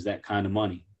players that kind of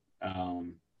money.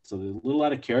 So they're a little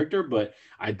out of character, but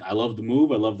I love the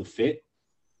move. I love the fit.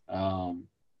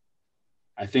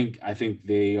 I think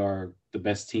they are the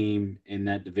best team in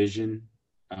that division.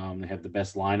 They have the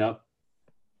best lineup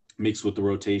mixed with the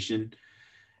rotation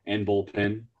and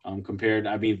bullpen.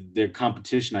 Their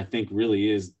competition, I think,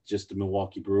 really is just the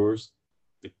Milwaukee Brewers.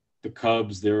 The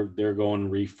Cubs, they're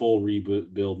going full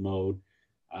rebuild mode.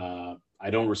 I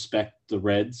don't respect the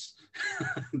Reds.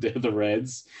 They're the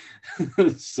Reds.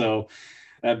 So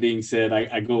that being said,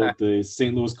 I go with the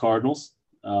St. Louis Cardinals.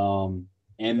 And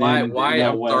then why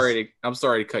I'm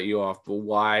sorry to cut you off, but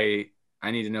why?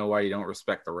 I need to know why you don't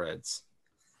respect the Reds.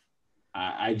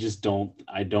 I just don't.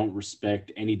 I don't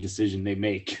respect any decision they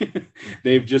make.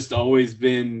 They've just always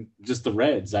been just the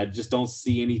Reds. I just don't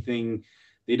see anything.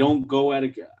 They don't go out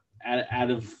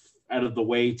of the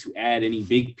way to add any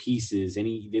big pieces.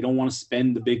 They don't want to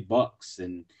spend the big bucks.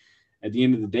 And at the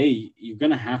end of the day, you're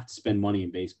gonna have to spend money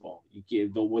in baseball.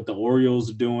 What the Orioles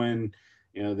are doing.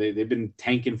 You know, they've been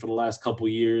tanking for the last couple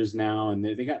of years now, and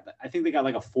I think they got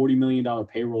like a $40 million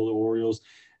payroll, the Orioles,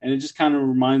 and it just kind of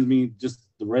reminds me, just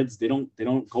the Reds, they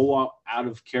don't go out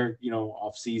of character,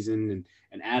 off season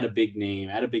and add a big name,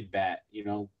 add a big bat.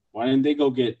 Why didn't they go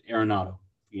get Arenado?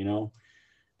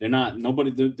 They're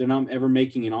not ever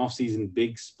making an off season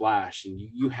big splash, and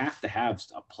you have to have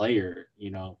a player.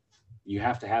 You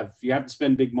have to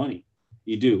spend big money.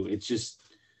 You do. It's just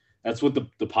that's what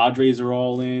the Padres are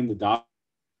all in. The Dodgers.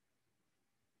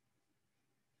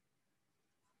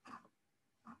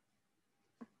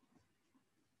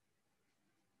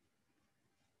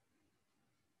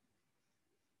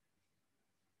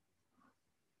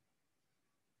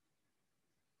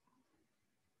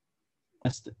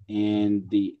 And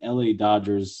the LA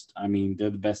Dodgers,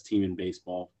 they're the best team in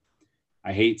baseball.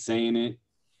 I hate saying it.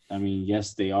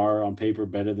 Yes, they are on paper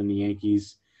better than the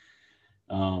Yankees.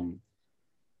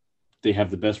 They have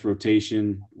the best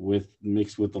rotation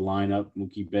mixed with the lineup.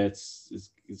 Mookie Betts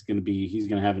he's going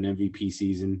to have an MVP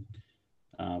season,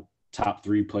 top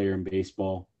 3 player in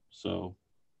baseball. So,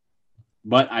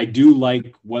 but I do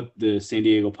like what the San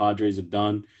Diego Padres have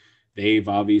done. They've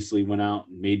obviously went out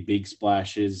and made big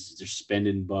splashes. They're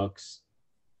spending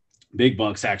big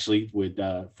bucks actually, with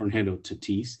Fernando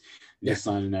Tatis, just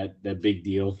signing that big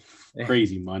deal,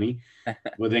 crazy money.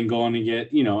 But then going to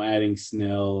get, adding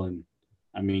Snell, and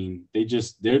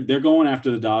they're going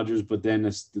after the Dodgers. But then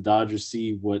the Dodgers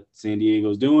see what San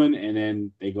Diego's doing, and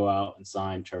then they go out and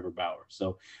sign Trevor Bauer.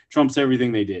 So trumps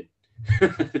everything they did.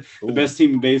 The best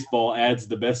team in baseball adds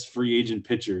the best free agent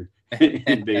pitcher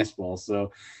in baseball.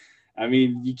 So.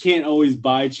 You can't always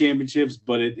buy championships,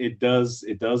 but it does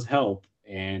help.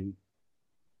 And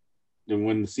then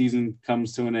when the season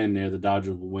comes to an end the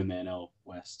Dodgers will win the NL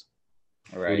West.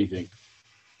 All What do you right. think?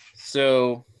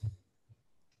 So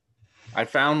I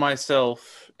found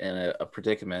myself in a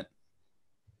predicament,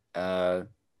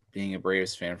 being a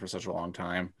Braves fan for such a long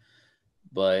time,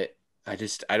 but I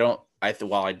don't.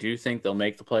 While I do think they'll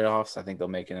make the playoffs, I think they'll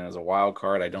make it in as a wild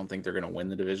card. I don't think they're going to win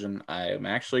the division. I am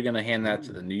actually going to hand that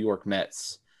to the New York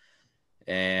Mets,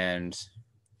 and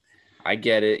I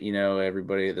get it.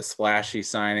 Everybody, the splashy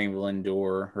signing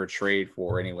Lindor or trade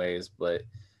for anyways, but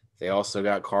they also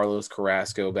got Carlos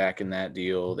Carrasco back in that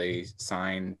deal. They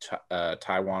signed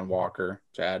Taijuan Walker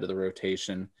to add to the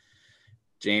rotation.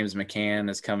 James McCann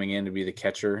is coming in to be the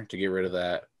catcher to get rid of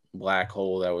that black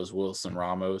hole that was Wilson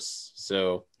Ramos.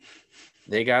 So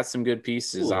they got some good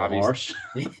pieces. Obviously,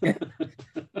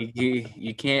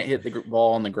 you can't hit the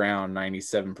ball on the ground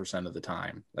 97% of the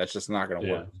time. That's just not going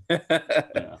to work.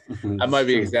 Yeah. I might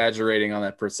be exaggerating on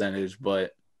that percentage,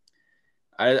 but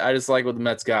I just like what the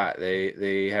Mets got.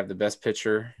 They have the best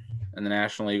pitcher in the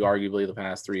National League, arguably the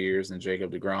past 3 years, in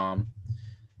Jacob deGrom.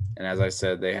 And as I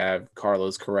said, they have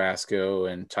Carlos Carrasco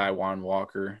and Taijuan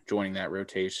Walker joining that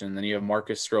rotation. Then you have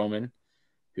Marcus Stroman,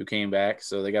 who came back.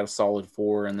 So they got a solid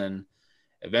 4. And then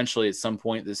eventually at some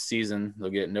point this season, they'll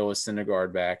get Noah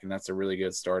Syndergaard back, and that's a really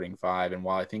good starting 5. And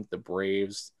while I think the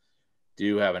Braves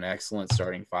do have an excellent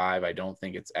starting 5, I don't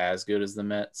think it's as good as the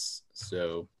Mets.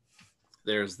 So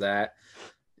there's that.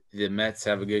 The Mets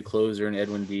have a good closer in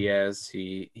Edwin Diaz.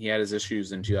 He had his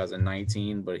issues in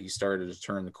 2019, but he started to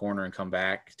turn the corner and come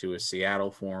back to his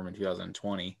Seattle form in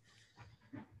 2020.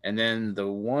 And then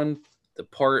the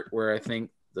part where I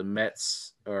think the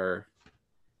Mets are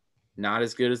not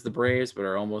as good as the Braves, but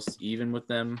are almost even with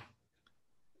them,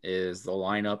 is the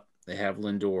lineup. They have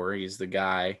Lindor. He's the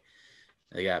guy.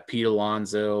 They got Pete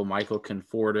Alonso, Michael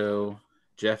Conforto,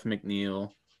 Jeff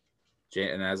McNeil,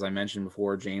 and as I mentioned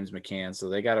before, James McCann. So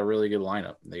they got a really good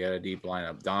lineup. They got a deep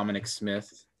lineup. Dominic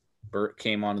Smith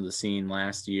came onto the scene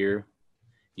last year,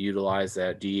 utilized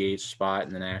that DH spot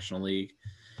in the National League.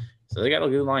 So they got a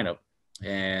good lineup.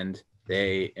 And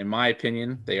they, in my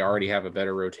opinion, they already have a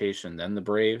better rotation than the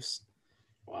Braves.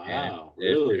 Wow,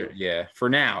 really? Yeah, for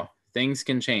now. Things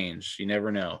can change. You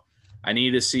never know. I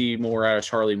need to see more out of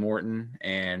Charlie Morton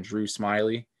and Drew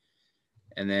Smyly.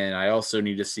 And then I also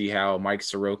need to see how Mike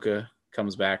Soroka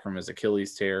comes back from his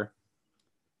Achilles tear.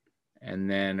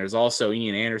 And then there's also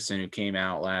Ian Anderson, who came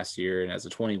out last year and as a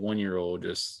 21-year-old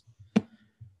just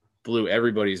blew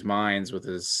everybody's minds with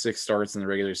his 6 starts in the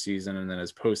regular season and then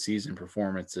his postseason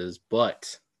performances.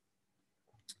 But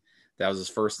that was his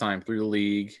first time through the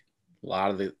league.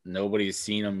 Nobody's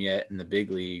seen him yet in the big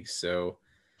leagues. So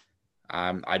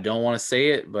I don't want to say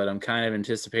it, but I'm kind of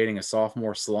anticipating a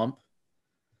sophomore slump.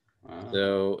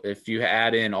 So if you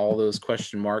add in all those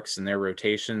question marks in their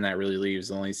rotation, that really leaves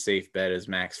the only safe bet is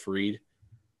Max Fried.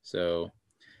 So,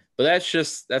 but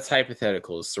that's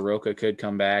hypothetical. Soroka could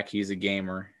come back. He's a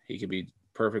gamer. He could be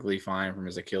perfectly fine from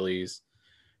his Achilles.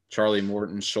 Charlie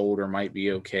Morton's shoulder might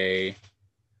be okay.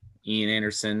 Ian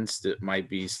Anderson might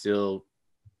be still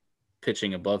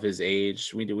pitching above his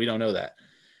age. We don't know that,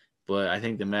 but I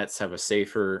think the Mets have a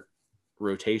safer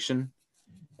rotation.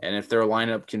 And if their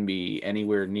lineup can be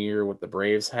anywhere near what the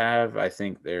Braves have, I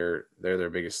think they're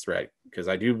their biggest threat, because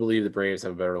I do believe the Braves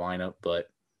have a better lineup, but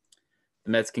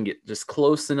the Mets can get just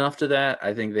close enough to that.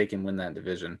 I think they can win that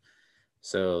division.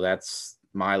 So that's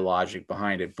my logic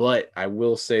behind it. But I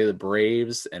will say the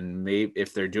Braves, and maybe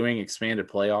if they're doing expanded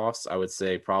playoffs, I would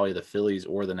say probably the Phillies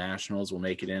or the Nationals will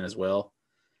make it in as well.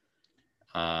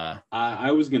 I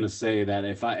was gonna say that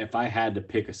if I had to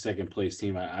pick a second place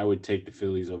team, I would take the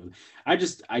Phillies over. I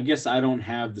guess I don't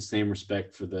have the same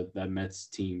respect for that Mets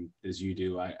team as you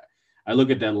do. I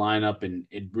look at that lineup and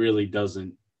it really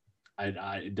doesn't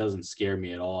it doesn't scare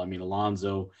me at all. I mean,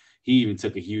 Alonso, he even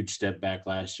took a huge step back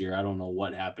last year. I don't know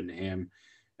what happened to him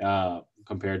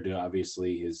compared to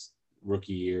obviously his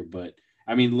rookie year, but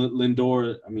I mean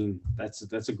Lindor, I mean that's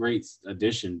a great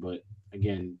addition, but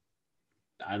again,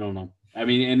 I don't know. I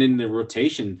mean, and in the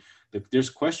rotation, there's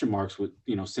question marks with,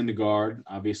 Syndergaard,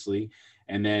 obviously,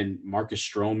 and then Marcus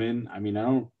Stroman. I mean,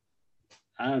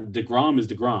 DeGrom is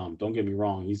DeGrom. Don't get me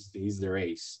wrong. He's their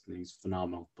ace. He's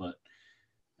phenomenal. But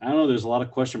I don't know. There's a lot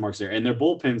of question marks there. And their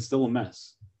bullpen's still a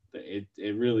mess. It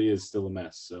really is still a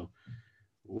mess. So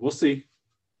we'll see.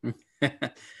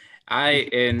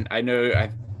 I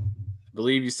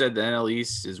believe you said the NL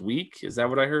East is weak. Is that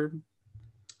what I heard?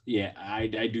 Yeah, I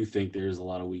do think there's a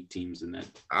lot of weak teams in that.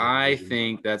 I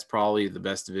think that's probably the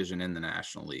best division in the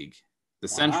National League. The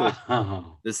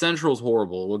Central's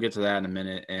horrible. We'll get to that in a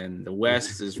minute. And the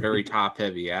West is very top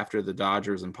heavy. After the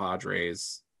Dodgers and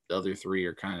Padres, the other 3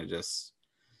 are kind of just,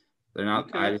 they're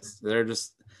not, okay.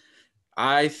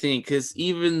 I think because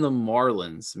even the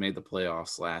Marlins made the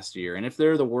playoffs last year, and if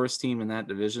they're the worst team in that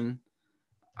division,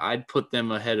 I'd put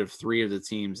them ahead of 3 of the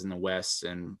teams in the West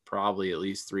and probably at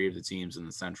least 3 of the teams in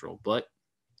the Central. But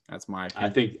that's my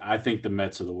opinion. I think the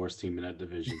Mets are the worst team in that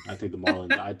division. I think the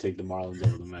Marlins. I'd take the Marlins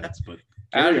over the Mets, but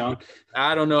carry on.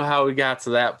 I don't know how we got to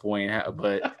that point,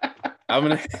 but I'm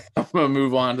gonna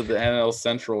move on to the NL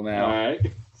Central now. All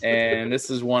right. And this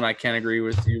is one I can agree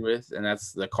with you with, and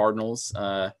that's the Cardinals.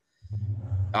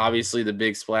 Obviously, the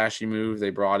big splashy move, they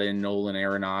brought in Nolan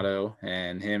Arenado,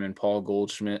 and him and Paul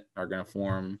Goldschmidt are going to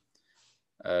form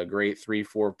a great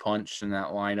 3-4 punch in that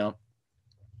lineup.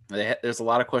 There's a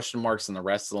lot of question marks in the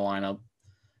rest of the lineup.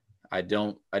 I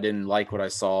didn't like what I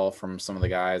saw from some of the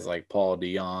guys like Paul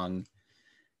DeJong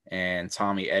and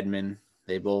Tommy Edman.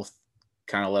 They both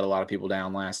kind of let a lot of people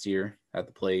down last year at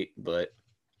the plate, but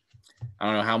I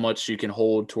don't know how much you can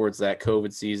hold towards that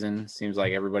COVID season. Seems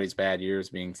like everybody's bad year is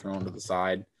being thrown to the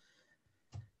side.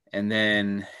 And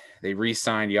then they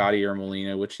re-signed Yadier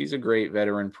Molina, which he's a great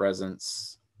veteran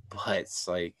presence, but it's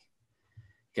like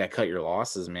you got to cut your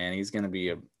losses, man. He's going to be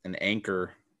an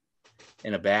anchor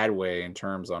in a bad way in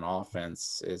terms on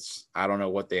offense. I don't know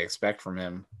what they expect from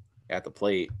him at the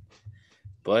plate,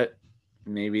 but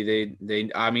maybe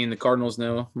the Cardinals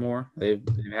know more. They've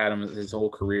had him his whole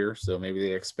career, so maybe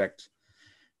they expect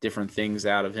different things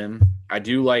out of him. I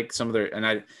do like some of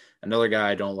another guy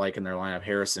I don't like in their lineup,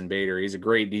 Harrison Bader. He's a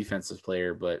great defensive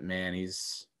player, but man,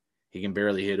 he can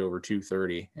barely hit over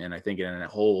 230. And I think in a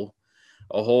whole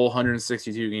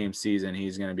 162 game season,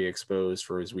 he's going to be exposed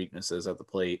for his weaknesses at the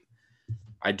plate.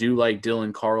 I do like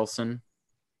Dylan Carlson,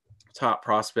 top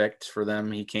prospect for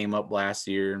them. He came up last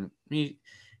year. He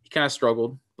kind of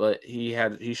struggled, but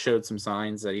he showed some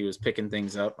signs that he was picking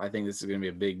things up. I think this is going to be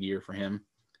a big year for him.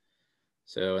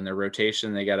 So in their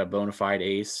rotation, they got a bona fide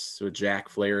ace with Jack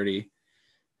Flaherty.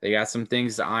 They got some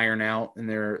things to iron out in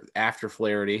their after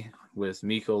Flaherty with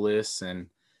Mikolas and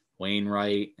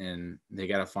Wainwright, and they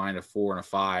got to find a 4 and a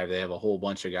 5. They have a whole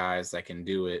bunch of guys that can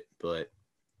do it, but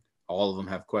all of them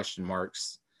have question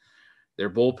marks. Their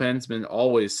bullpen's been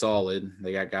always solid.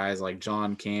 They got guys like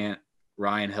John Cant,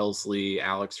 Ryan Helsley,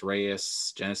 Alex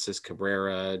Reyes, Genesis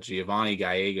Cabrera, Giovanni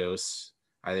Gallegos,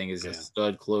 I think is a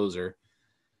stud closer.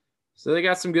 So they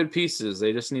got some good pieces.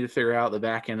 They just need to figure out the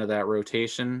back end of that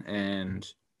rotation, and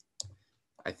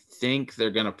I think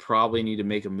they're going to probably need to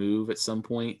make a move at some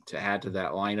point to add to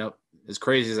that lineup. As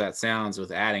crazy as that sounds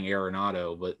with adding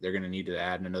Arenado, but they're going to need to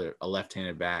add a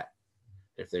left-handed bat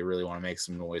if they really want to make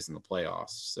some noise in the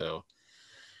playoffs. So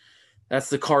that's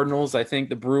the Cardinals. I think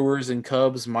the Brewers and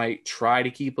Cubs might try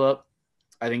to keep up.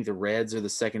 I think the Reds are the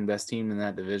second best team in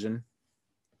that division.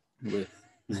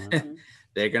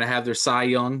 They're going to have their Cy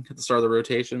Young at the start of the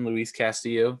rotation, Luis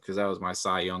Castillo, because that was my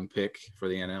Cy Young pick for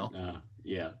the NL.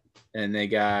 Yeah. And they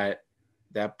got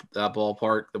that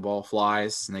ballpark, the ball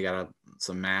flies, and they got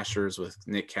some mashers with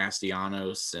Nick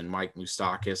Castellanos and Mike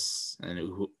Moustakas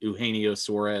and Eugenio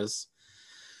Suarez.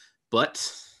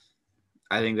 But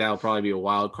I think that'll probably be a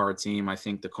wild card team. I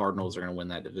think the Cardinals are going to win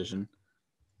that division.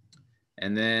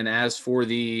 And then as for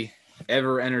the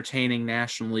ever-entertaining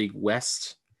National League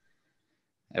West,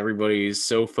 everybody's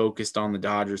so focused on the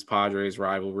Dodgers-Padres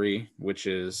rivalry, which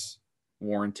is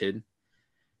warranted.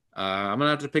 I'm going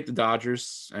to have to pick the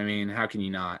Dodgers. I mean, how can you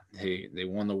not? They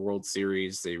won the World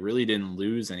Series. They really didn't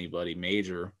lose anybody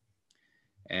major.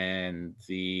 And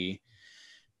they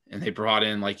brought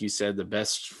in, like you said, the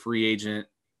best free agent,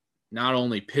 not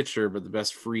only pitcher, but the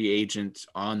best free agent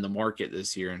on the market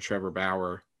this year in Trevor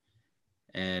Bauer.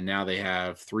 And now they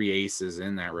have 3 aces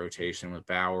in that rotation with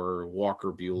Bauer,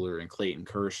 Walker Buehler, and Clayton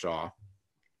Kershaw.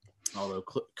 Although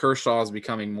Kershaw is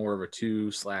becoming more of a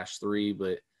 2/3,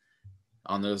 but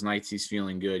on those nights he's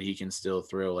feeling good, he can still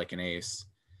throw like an ace.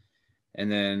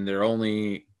 And then their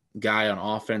only guy on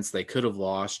offense they could have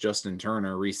lost, Justin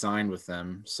Turner, re-signed with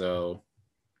them. So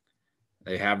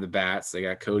they have the bats. They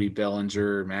got Cody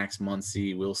Bellinger, Max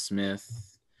Muncy, Will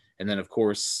Smith, and then, of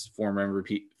course, former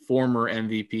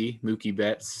MVP Mookie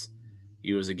Betts.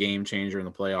 He was a game changer in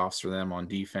the playoffs for them on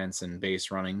defense and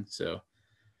base running. So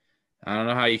I don't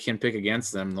know how you can pick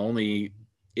against them. The only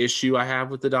issue I have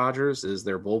with the Dodgers is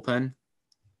their bullpen.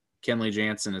 Kenley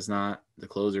Jansen is not the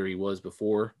closer he was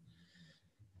before.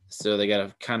 So they got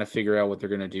to kind of figure out what they're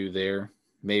going to do there.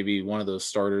 Maybe one of those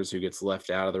starters who gets left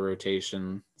out of the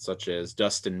rotation, such as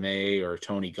Dustin May or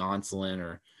Tony Gonsolin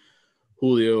or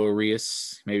Julio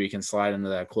Urias, maybe can slide into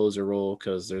that closer role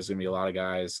because there's going to be a lot of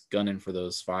guys gunning for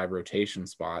those 5 rotation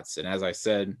spots. And as I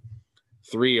said,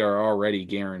 3 are already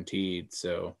guaranteed.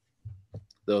 So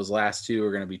those last 2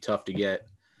 are going to be tough to get.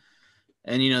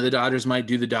 And, the Dodgers might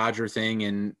do the Dodger thing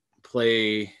and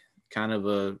play kind of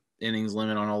a innings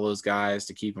limit on all those guys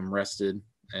to keep them rested,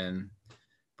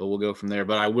 but we'll go from there.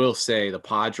 But I will say the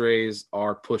Padres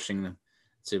are pushing them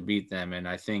to beat them, and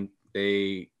I think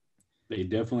they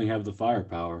definitely have the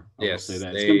firepower. I will yes, say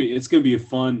that it's gonna be a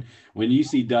fun when you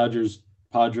see Dodgers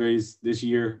Padres this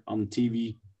year on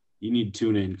TV. You need to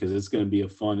tune in because it's gonna be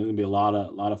a lot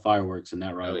of fireworks in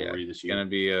that rivalry this year.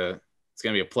 It's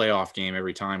gonna be a playoff game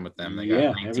every time with them. They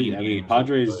got 19 games.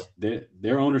 Padres,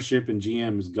 their ownership and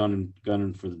GM is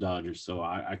gunning for the Dodgers, so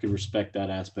I can respect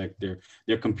that aspect.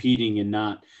 They're competing and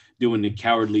not doing the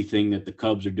cowardly thing that the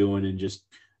Cubs are doing and just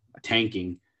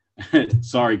tanking.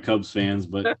 Sorry, Cubs fans,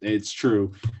 but it's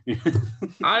true.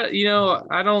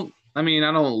 I don't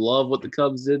love what the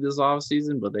Cubs did this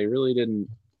offseason, but they really didn't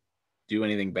do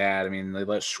anything bad. I mean, they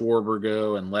let Schwarber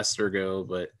go and Lester go,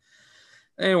 but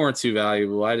they weren't too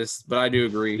valuable. But I do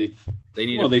agree.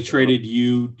 They traded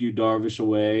Yu Darvish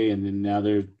away, and then now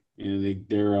they're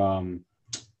in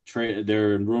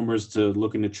rumors to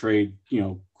looking to trade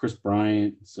Chris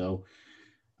Bryant. So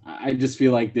I just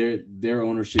feel like their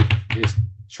ownership is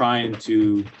trying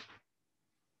to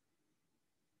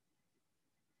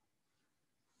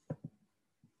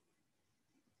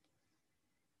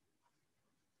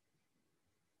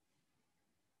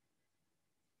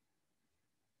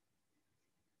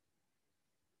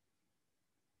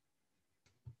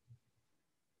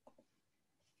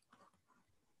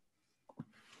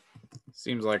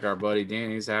seems like our buddy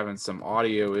Danny's having some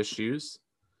audio issues.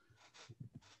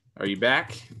 Are you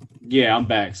back? Yeah, I'm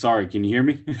back. Sorry, can you hear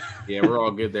me? Yeah, we're all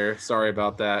good there. Sorry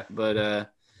about that. But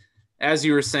as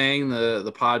you were saying,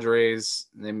 the Padres,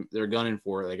 they're gunning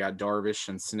for it. They got Darvish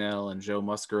and Snell and Joe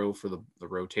Musgrove for the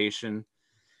rotation.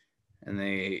 And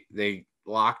they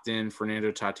locked in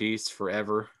Fernando Tatis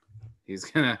forever. He's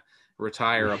going to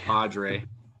retire a Padre.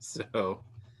 So,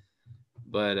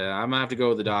 but I'm going to have to go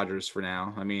with the Dodgers for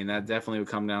now. I mean, that definitely would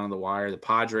come down to the wire. The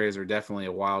Padres are definitely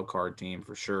a wild card team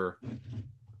for sure.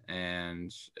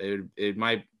 And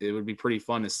it would be pretty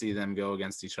fun to see them go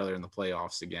against each other in the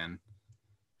playoffs again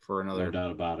for another no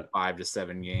doubt about it. 5 to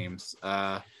 7 games.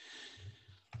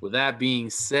 With that being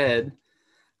said,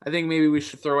 I think maybe we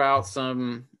should throw out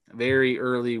some very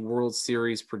early World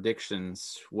Series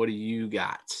predictions. What do you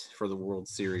got for the World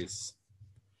Series?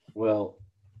 Well,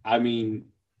 I mean,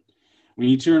 when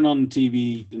you turn on the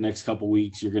TV the next couple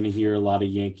weeks, you're going to hear a lot of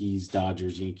Yankees,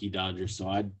 Dodgers, Yankee-Dodgers. So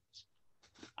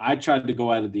I tried to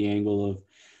go out of the angle of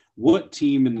what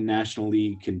team in the National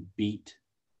League can beat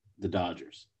the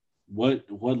Dodgers. What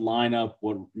lineup,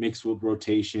 what mixed with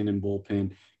rotation and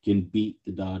bullpen can beat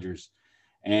the Dodgers.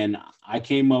 And I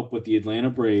came up with the Atlanta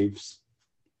Braves.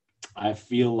 I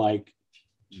feel like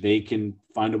they can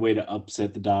find a way to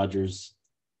upset the Dodgers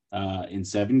in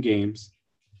 7 games.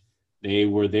 They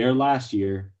were there last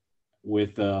year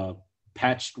with a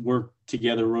patched work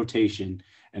together rotation,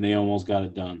 and they almost got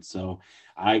it done. So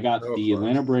I got the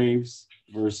Atlanta Braves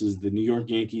versus the New York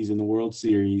Yankees in the World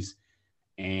Series,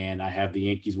 and I have the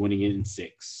Yankees winning it in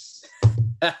 6.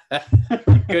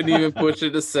 Couldn't even push it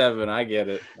to 7. I get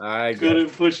it.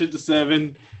 Couldn't push it to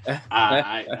 7.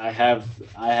 I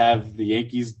have the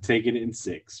Yankees taking it in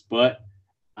 6, but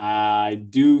I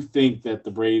do think that the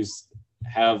Braves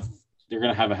they're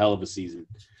going to have a hell of a season.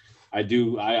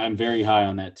 I'm very high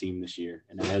on that team this year,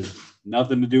 and it has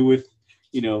nothing to do with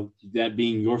that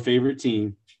being your favorite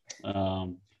team.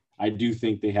 I do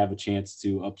think they have a chance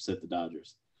to upset the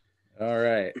Dodgers. All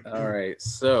right.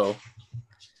 So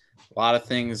a lot of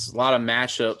things, a lot of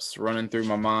matchups running through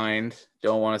my mind.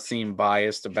 Don't want to seem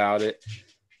biased about it,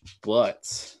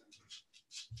 but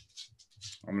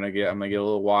I'm gonna get a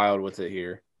little wild with it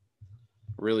here.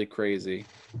 Really crazy.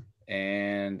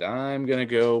 And I'm gonna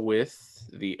go with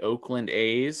the Oakland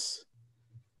A's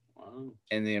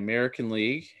in the American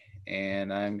League,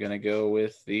 and I'm gonna go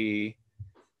with the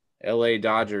LA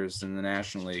Dodgers in the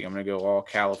National League. I'm gonna go all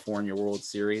California World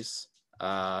Series.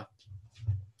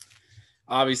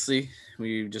 Obviously,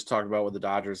 we just talked about what the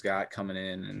Dodgers got coming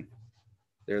in, and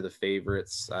they're the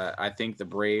favorites. I think the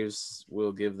Braves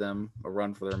will give them a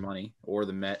run for their money, or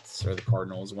the Mets or the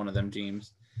Cardinals, one of them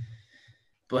teams.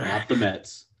 But not the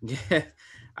Mets. Yeah,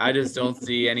 I just don't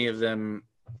see any of them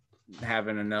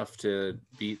having enough to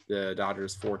beat the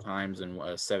Dodgers 4 times in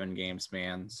a 7-game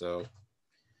span. So,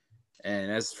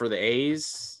 and as for the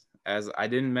A's, as I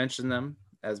didn't mention them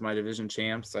as my division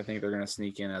champs, I think they're going to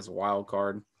sneak in as a wild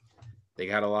card. They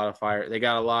got a lot of fire. They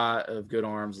got a lot of good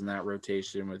arms in that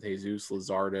rotation with Jesus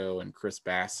Luzardo and Chris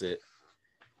Bassett.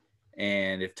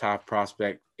 And if top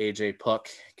prospect AJ Puck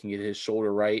can get his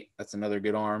shoulder right, that's another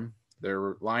good arm.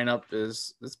 Their lineup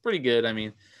it's pretty good. I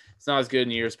mean, it's not as good in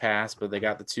years past, but they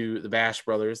got the Bash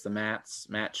brothers,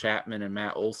 Matt Chapman and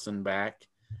Matt Olson back.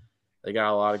 They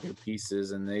got a lot of good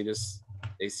pieces, and they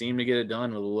seem to get it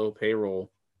done with a low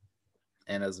payroll.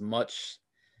 And as much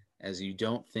as you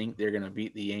don't think they're going to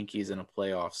beat the Yankees in a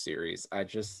playoff series, I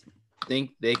just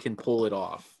think they can pull it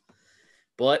off.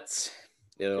 But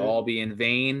it'll all be in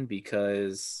vain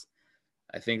because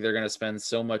I think they're going to spend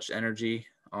so much energy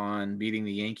on beating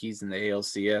the Yankees in the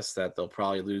ALCS that they'll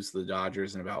probably lose to the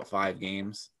Dodgers in about 5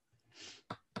 games.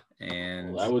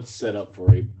 And that would set up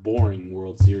for a boring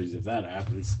World Series if that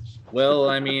happens. Well,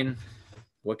 I mean,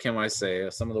 what can I say?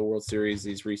 Some of the World Series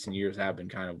these recent years have been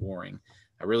kind of boring.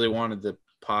 I really wanted the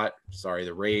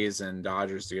Rays and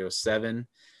Dodgers to go 7.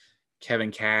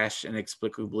 Kevin Cash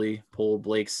inexplicably pulled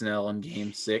Blake Snell in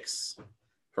Game 6,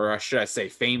 or should I say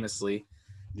famously.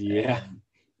 Yeah. And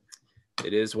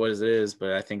it is what it is,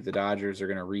 but I think the Dodgers are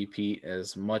going to repeat.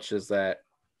 As much as that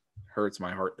hurts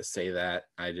my heart to say that,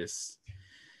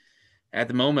 at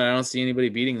the moment, I don't see anybody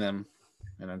beating them.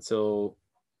 And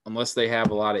unless they have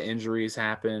a lot of injuries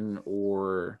happen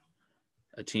or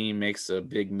a team makes a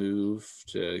big move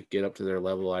to get up to their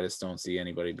level, I just don't see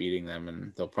anybody beating them,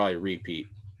 and they'll probably repeat.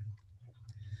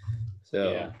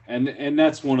 So yeah, and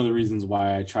that's one of the reasons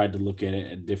why I tried to look at it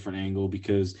at a different angle,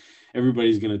 because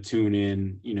everybody's going to tune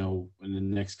in, in the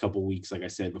next couple of weeks, like I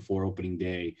said, before opening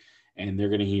day, and they're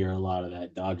going to hear a lot of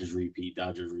that Dodgers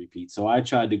repeat. So I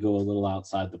tried to go a little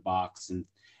outside the box, and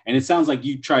it sounds like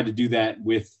you tried to do that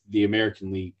with the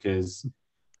American League, because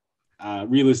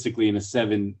realistically, in a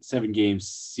seven game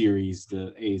series,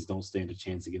 the A's don't stand a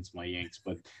chance against my Yanks.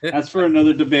 But that's for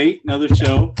another debate, another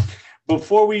show.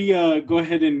 Before we go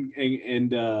ahead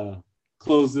and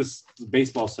close this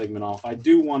baseball segment off, I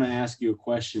do want to ask you a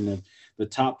question of the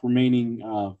top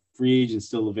remaining free agents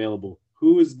still available.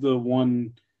 Who is the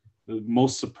one that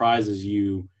most surprises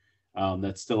you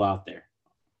that's still out there?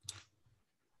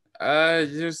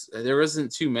 There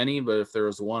isn't too many, but if there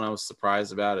was one I was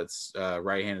surprised about, it's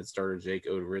right-handed starter Jake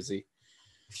Odorizzi.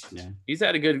 Yeah, he's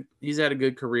had a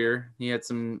good career. He had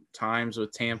some times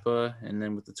with Tampa and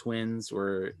then with the Twins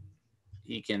where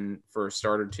he can, for a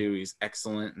start or two, he's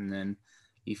excellent, and then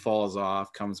he falls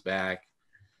off, comes back.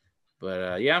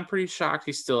 But I'm pretty shocked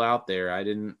he's still out there.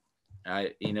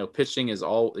 Pitching is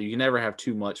all, you can never have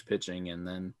too much pitching, and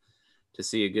then to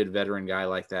see a good veteran guy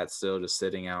like that still just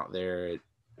sitting out there, it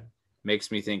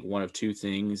makes me think one of two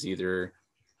things: either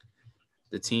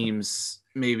the teams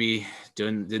maybe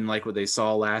didn't like what they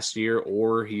saw last year,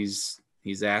 or he's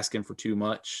asking for too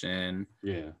much, and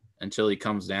until he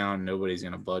comes down, nobody's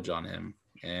going to budge on him.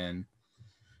 And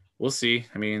we'll see.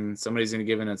 I mean, somebody's going to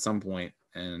give in at some point,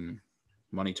 and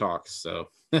money talks. So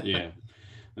yeah,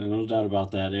 no doubt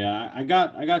about that. Yeah, I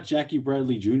got Jackie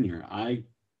Bradley Jr. I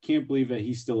can't believe that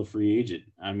he's still a free agent.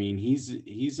 I mean, he's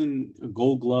a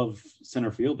Gold Glove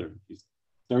center fielder. He's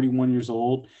 31 years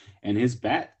old, and his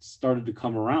bat started to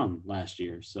come around last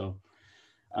year. So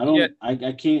I don't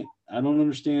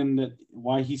understand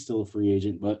why he's still a free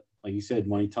agent, but like you said,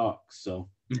 money talks. So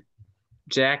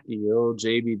Jackie,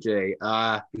 JBJ,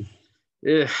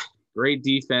 great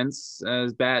defense.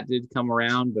 His bat did come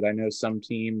around, but I know some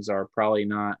teams are probably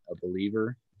not a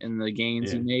believer in the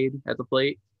gains he made at the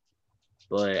plate.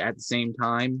 But at the same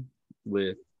time,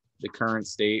 with the current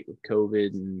state with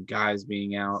COVID and guys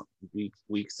being out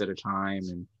weeks at a time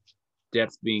and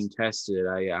depth being tested,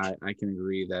 I can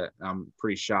agree that I'm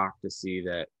pretty shocked to see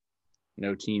that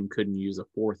no team couldn't use a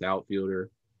fourth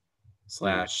outfielder /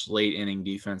 late inning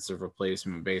defensive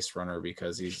replacement base runner,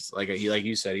 because he's like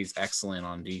you said, he's excellent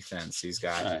on defense. He's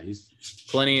got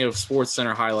plenty of Sports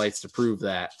Center highlights to prove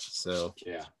that. So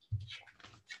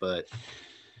but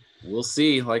we'll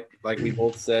see. Like we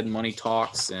both said, money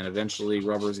talks, and eventually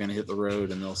rubber's going to hit the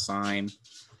road and they'll sign,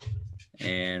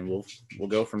 and we'll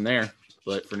go from there.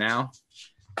 But for now,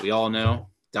 we all know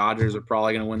Dodgers are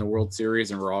probably going to win the World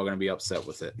Series, and we're all going to be upset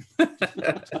with it.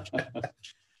 Let's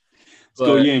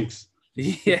go Yanks.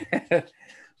 Yeah.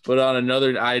 But on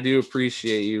another, I do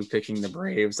appreciate you picking the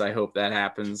Braves. I hope that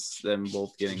happens, them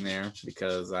both getting there,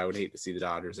 because I would hate to see the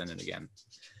Dodgers in it again.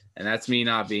 And that's me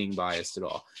not being biased at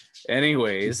all.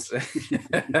 Anyways,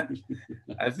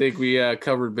 I think we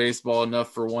covered baseball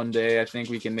enough for one day. I think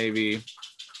we can maybe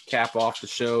cap off the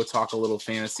show, talk a little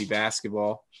fantasy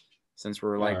basketball, since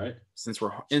we're since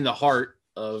we're in the heart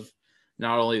of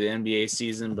not only the NBA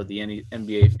season, but the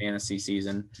NBA fantasy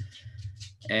season.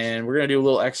 And we're going to do a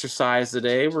little exercise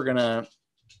today.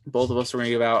 Both of us are going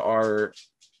to give out our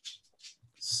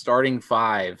starting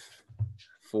 5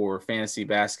 for fantasy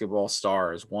basketball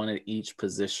stars, one at each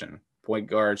position: point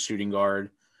guard, shooting guard,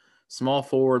 small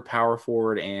forward, power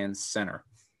forward, and center.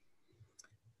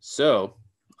 So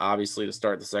obviously, to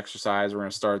start this exercise, we're going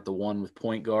to start the one with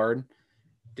point guard.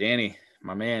 Danny,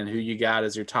 my man, who you got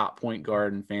as your top point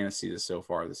guard in fantasy so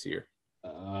far this year?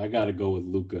 I got to go with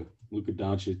Luka. Luka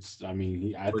Doncic. I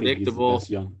mean, I think he's the Predictable. best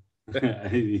young.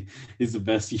 He's the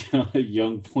best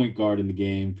young point guard in the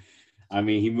game. I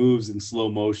mean, he moves in slow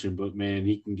motion, but man,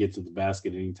 he can get to the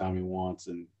basket anytime he wants.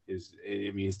 And his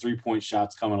 3-point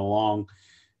shots coming along.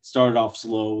 Started off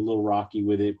slow, a little rocky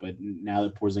with it, but now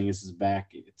that Porzingis is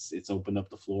back, it's opened up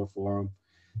the floor for him,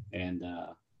 and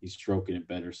he's stroking it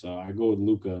better. So I go with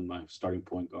Luka in my starting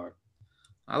point guard.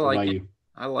 I like it.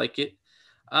 I like it.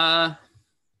 I'm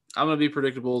gonna be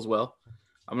predictable as well.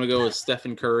 I'm gonna go with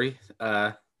Stephen Curry,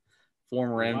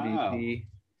 former MVP.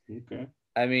 Okay.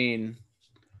 I mean,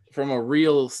 from a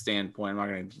real standpoint, I'm not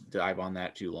going to dive on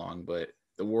that too long, but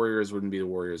the Warriors wouldn't be the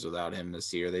Warriors without him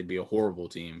this year. They'd be a horrible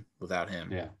team without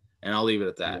him. Yeah. And I'll leave it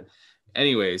at that. Yeah.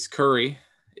 Anyways, Curry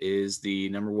is the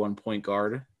number 1 point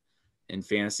guard in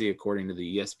fantasy, according to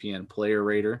the ESPN player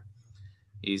rater.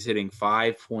 He's hitting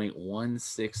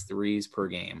 5.16 threes per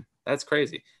game. That's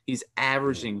crazy. He's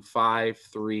averaging 5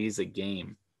 threes a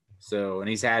game. So,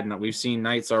 and we've seen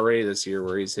nights already this year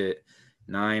where he's hit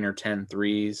 9 or 10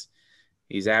 threes.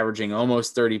 He's averaging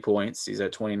almost 30 points. He's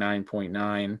at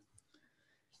 29.9,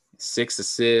 6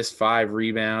 assists, 5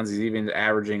 rebounds. He's even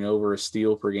averaging over a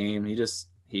steal per game.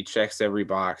 He checks every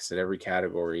box at every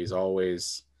category. He's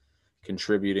always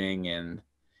contributing, and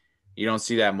you don't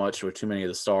see that much with too many of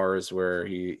the stars where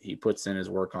he puts in his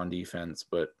work on defense,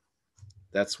 but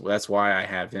that's why I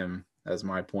have him as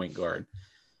my point guard.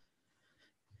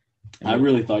 I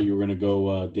really thought you were going to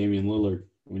go Damian Lillard,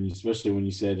 especially when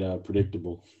you said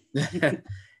predictable.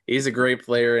 He's a great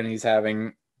player, and he's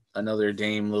having another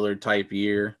Dame Lillard type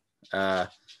year. But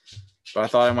I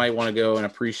thought I might want to go and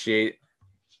appreciate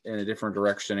in a different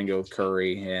direction and go with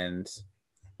Curry. And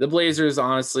the Blazers,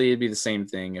 honestly, it'd be the same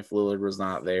thing. If Lillard was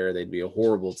not there, they'd be a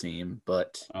horrible team.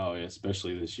 But oh, yeah,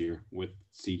 especially this year with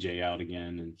CJ out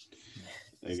again, and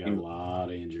they got a lot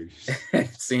of injuries.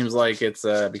 It seems like it's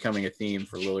becoming a theme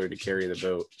for Lillard to carry the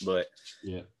boat. But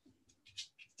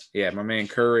yeah, my man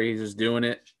Curry, he's just doing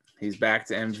it. He's back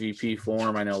to MVP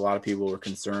form. I know a lot of people were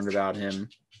concerned about him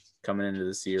coming into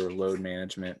this year with load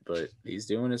management, but he's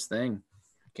doing his thing.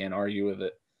 Can't argue with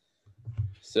it.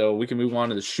 So we can move on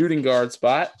to the shooting guard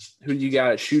spot. Who do you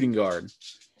got at shooting guard?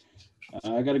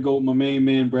 I got to go with my main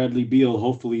man, Bradley Beal.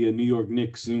 Hopefully a New York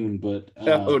Knicks soon, but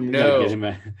oh no, they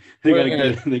got to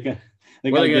get him.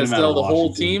 They got to sell the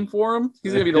whole team for him.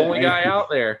 He's gonna be the only guy out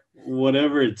there.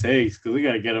 Whatever it takes, because we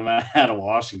got to get him out of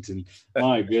Washington.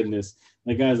 My goodness,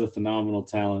 that guy's a phenomenal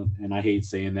talent, and I hate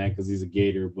saying that because he's a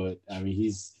Gator, but I mean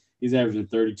he's averaging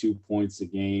 32 points a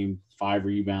game, 5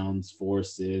 rebounds, 4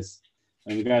 assists. I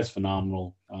mean the guy's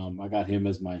phenomenal. I got him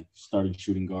as my starting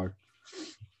shooting guard.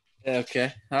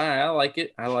 Okay, all right,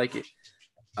 I like it.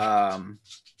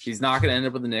 He's not going to end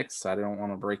up with the Knicks. I don't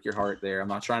want to break your heart there. I'm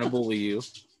not trying to bully you.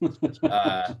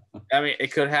 I mean,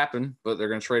 it could happen, but they're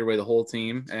going to trade away the whole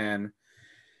team. And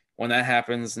when that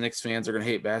happens, Knicks fans are going to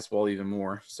hate basketball even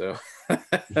more. So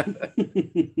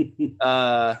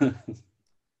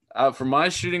for my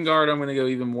shooting guard, I'm going to go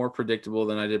even more predictable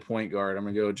than I did point guard. I'm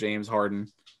going to go James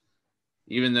Harden.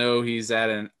 Even though he's at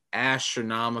an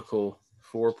astronomical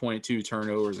 4.2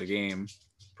 turnovers a game,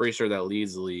 pretty sure that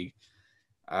leads the league.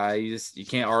 You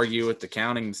can't argue with the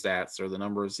counting stats or the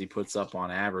numbers he puts up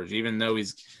on average, even though a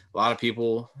lot of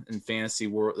people in the fantasy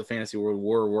world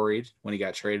were worried when he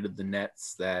got traded to the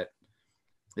Nets that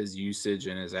his usage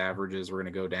and his averages were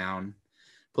going to go down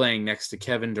playing next to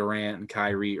Kevin Durant and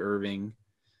Kyrie Irving.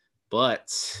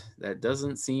 But that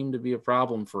doesn't seem to be a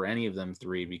problem for any of them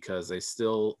three because they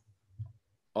still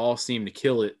all seem to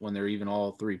kill it when they're even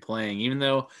all three playing, even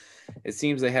though it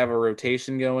seems they have a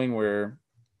rotation going where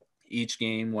each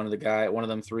game, one of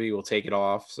them three will take it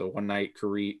off. So one night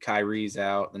Kyrie's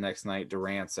out, the next night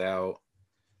Durant's out,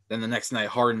 then the next night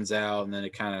Harden's out, and then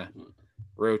it kind of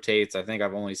rotates. I think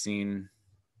I've only seen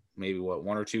maybe 1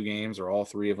 or 2 games or all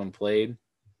 3 of them played.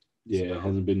 Yeah, so, it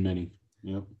hasn't been many.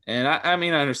 Yep. And I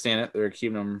mean, I understand it. They're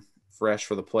keeping them fresh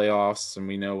for the playoffs, and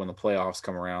we know when the playoffs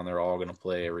come around, they're all going to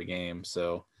play every game.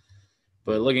 So,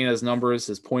 but looking at his numbers,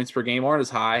 his points per game aren't as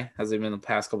high as they've been the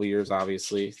past couple of years.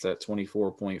 Obviously, it's at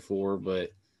 24.4, but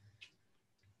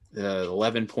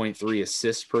 11.3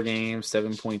 assists per game,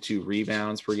 7.2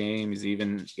 rebounds per game. He's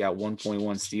even got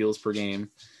 1.1 steals per game.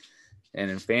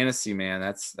 And in fantasy, man,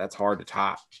 that's hard to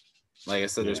top. Like I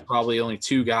said, there's probably only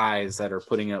 2 guys that are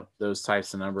putting up those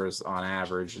types of numbers on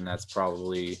average, and that's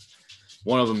probably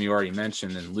one of them you already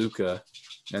mentioned, and Luka,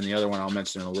 and the other one I'll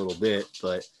mention in a little bit.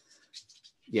 But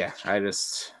yeah, I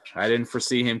didn't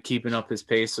foresee him keeping up his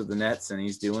pace with the Nets, and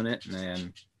he's doing it.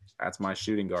 And That's my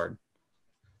shooting guard.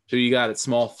 Who you got at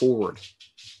small forward?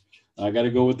 I got to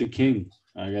go with the king.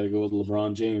 I got to go with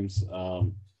LeBron James.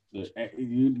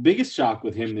 The biggest shock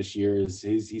with him this year is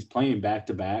he's playing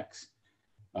back-to-backs.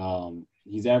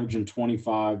 He's averaging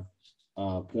 25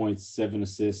 points, 7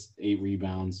 assists, 8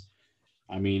 rebounds.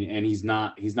 I mean, and he's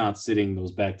not sitting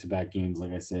those back-to-back games,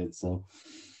 like I said. So,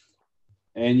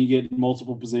 and you get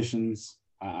multiple positions.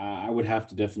 I would have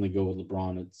to definitely go with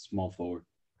LeBron at small forward.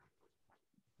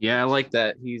 Yeah, I like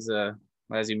that. He's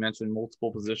as you mentioned, multiple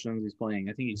positions. He's playing,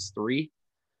 I think he's 3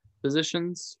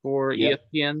 positions for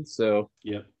ESPN. So,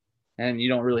 and you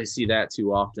don't really see that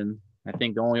too often. I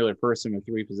think the only other person with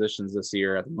 3 positions this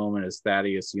year at the moment is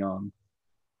Thaddeus Young.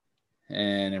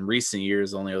 And in recent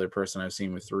years, the only other person I've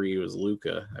seen with 3 was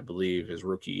Luka, I believe, his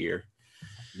rookie year.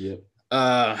 Yep.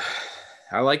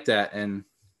 I like that, and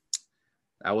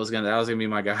that was gonna be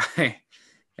my guy.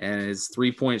 And his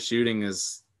 3-point shooting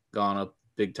has gone up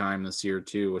big time this year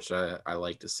too, which I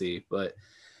like to see. But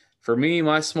for me,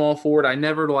 my small forward, I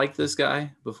never liked this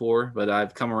guy before, but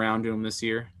I've come around to him this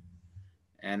year.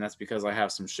 And that's because I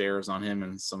have some shares on him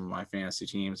in some of my fantasy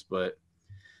teams. But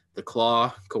the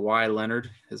Claw, Kawhi Leonard,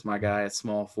 is my guy at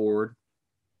small forward.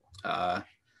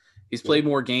 He's played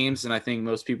more games than I think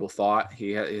most people thought.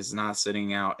 He is not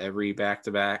sitting out every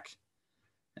back-to-back.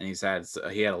 And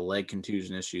he had a leg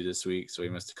contusion issue this week, so he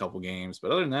missed a couple games.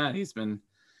 But other than that, he's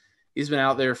been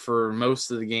out there for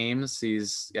most of the games.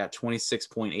 He's got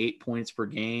 26.8 points per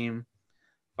game,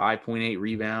 5.8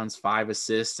 rebounds, 5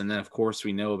 assists. And then, of course,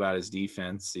 we know about his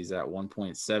defense. He's at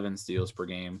 1.7 steals per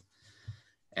game.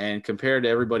 And compared to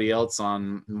everybody else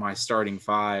on my starting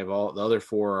 5, all the other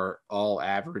 4 are all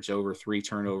average over 3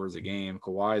 turnovers a game.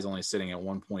 Kawhi is only sitting at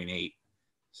 1.8.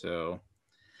 So,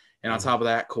 and on top of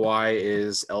that, Kawhi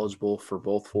is eligible for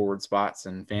both forward spots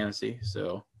in fantasy.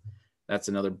 So that's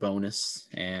another bonus.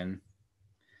 And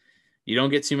you don't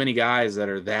get too many guys that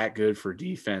are that good for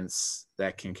defense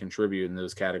that can contribute in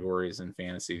those categories in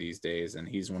fantasy these days. And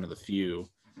he's one of the few,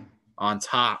 on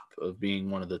top of being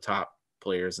one of the top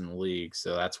players in the league.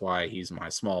 So that's why he's my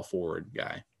small forward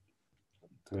guy.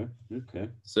 Okay.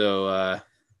 So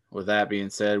with that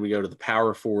being said, we go to the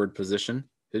power forward position.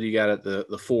 Who do you got at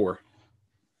the 4?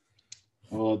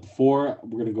 Well, at the 4, we're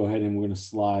going to go ahead and we're going to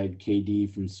slide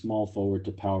KD from small forward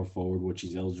to power forward, which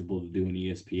he's eligible to do in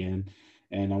ESPN.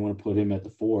 And I want to put him at the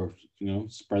 4,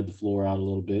 spread the floor out a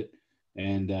little bit.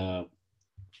 And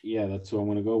that's who I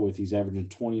want to go with. He's averaging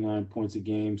 29 points a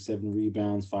game, 7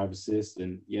 rebounds, 5 assists.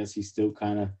 And yes, he's still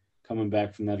kind of coming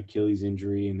back from that Achilles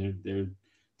injury, and they're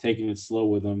taking it slow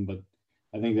with him. But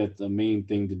I think that the main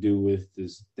thing to do with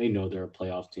is they know they're a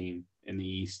playoff team in the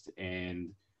East, and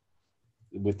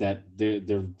with that,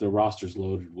 their roster's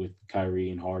loaded with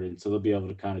Kyrie and Harden, so they'll be able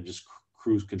to kind of just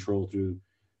cruise control through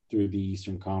the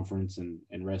Eastern Conference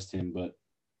and rest him. But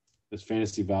this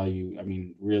fantasy value, I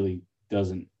mean, really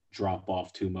doesn't drop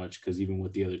off too much, because even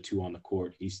with the other 2 on the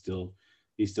court, he's still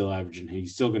averaging.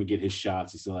 He's still going to get his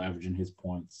shots. He's still averaging his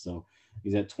points. So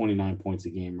he's at 29 points a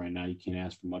game right now. You can't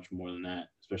ask for much more than that,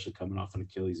 especially coming off an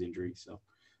Achilles injury. So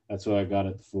that's what I got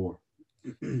at the 4.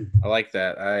 I like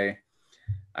that.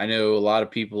 I know a lot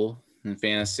of people in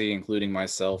fantasy, including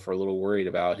myself, are a little worried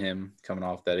about him coming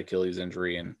off that Achilles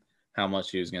injury and how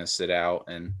much he was going to sit out.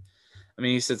 And I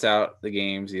mean, he sits out the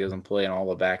games. He doesn't play in all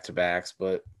the back-to-backs,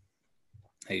 but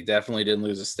he definitely didn't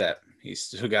lose a step. He's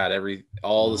still got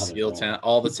all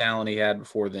the talent he had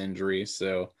before the injury.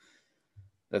 So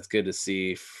that's good to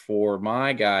see. For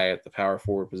my guy at the power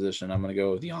forward position, I'm going to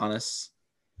go with Giannis.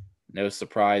 No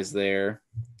surprise there.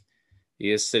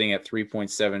 He is sitting at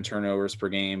 3.7 turnovers per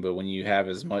game, but when you have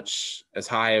as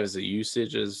high as a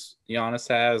usage as Giannis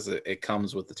has, it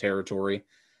comes with the territory.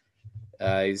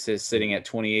 He's sitting at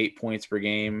 28 points per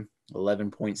game,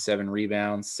 11.7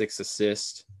 rebounds, 6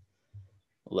 assists,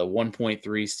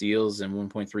 1.3 steals, and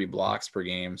 1.3 blocks per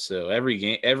game. So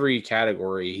every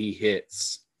category he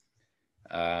hits.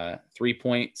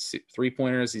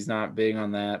 3-pointers, he's not big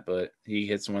on that, but he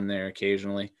hits one there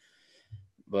occasionally.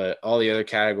 But all the other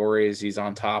categories he's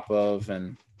on top of,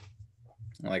 and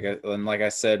like I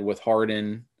said, with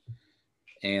Harden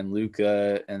and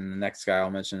Luka and the next guy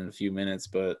I'll mention in a few minutes,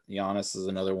 but Giannis is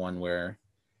another one where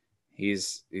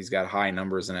he's got high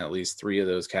numbers in at least 3 of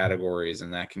those categories,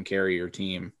 and that can carry your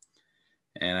team.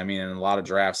 And I mean, in a lot of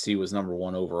drafts, he was number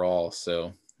 1 overall,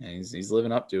 so he's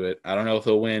living up to it. I don't know if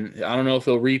he'll win. I don't know if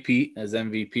he'll repeat as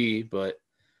MVP, but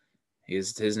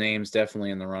his name's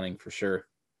definitely in the running for sure.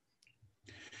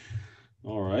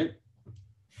 All right.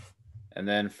 And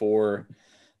then for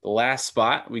the last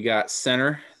spot, we got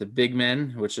center, the big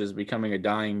men, which is becoming a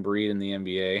dying breed in the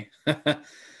NBA.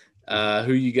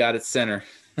 Who you got at center?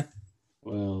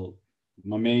 Well,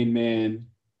 my main man,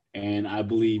 and I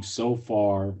believe so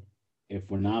far, if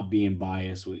we're not being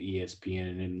biased with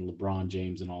ESPN and LeBron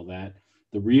James and all that,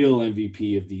 the real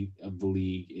MVP of the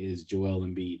league is Joel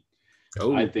Embiid.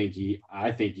 Oh, I think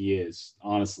he is.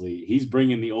 Honestly, he's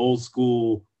bringing the old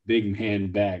school big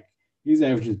man back. He's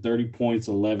averaging 30 points,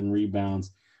 11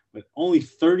 rebounds, but only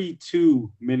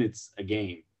 32 minutes a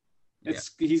game.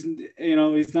 He's he's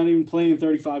not even playing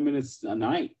 35 minutes a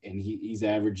night, and he's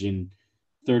averaging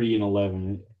 30 and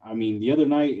 11. I mean, the other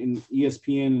night in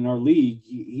ESPN in our league,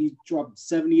 he dropped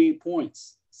 78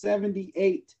 points.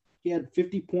 78. He had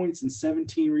 50 points and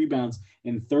 17 rebounds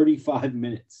in 35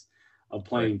 minutes of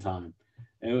playing time.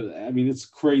 I mean, it's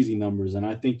crazy numbers, and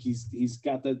I think he's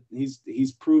got that.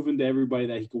 He's proven to everybody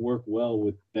that he can work well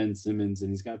with Ben Simmons, and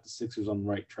he's got the Sixers on the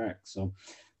right track. So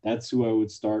that's who I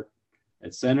would start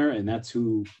at center, and that's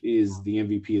who is the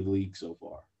MVP of the league so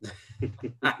far.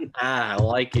 I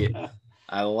like it.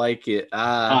 I like it.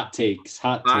 Hot takes.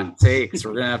 We're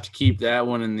gonna have to keep that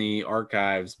one in the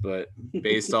archives, but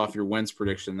based off your Wentz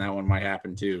prediction, that one might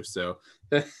happen too. So,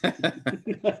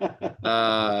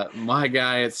 my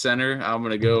guy at center, I'm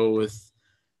gonna go with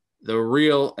the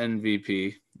real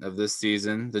MVP of this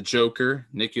season, the Joker,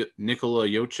 Nikola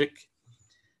Jokic.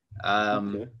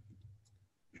 Okay.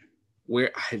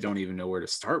 Where I don't even know where to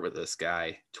start with this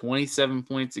guy. 27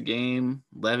 points a game,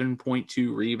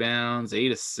 11.2 rebounds,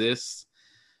 8 assists,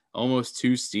 almost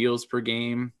 2 steals per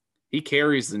game. He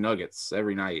carries the Nuggets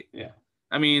every night. Yeah.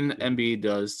 I mean, Embiid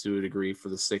does to a degree for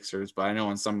the Sixers, but I know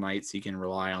on some nights he can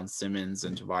rely on Simmons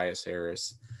and Tobias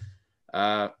Harris.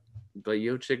 But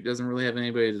Jokic doesn't really have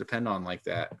anybody to depend on like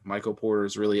that. Michael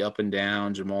Porter's really up and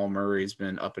down. Jamal Murray's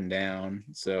been up and down.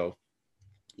 So,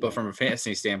 but from a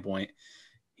fantasy standpoint,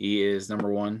 he is number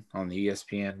 1 on the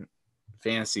ESPN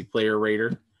fantasy player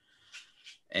rater.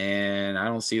 And I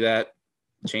don't see that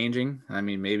changing. I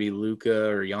mean, maybe Luka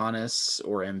or Giannis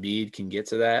or Embiid can get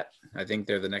to that. I think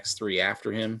they're the next 3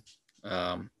 after him.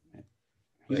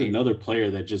 He's another player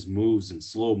that just moves in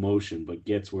slow motion but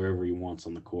gets wherever he wants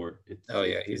on the court.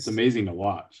 It's amazing to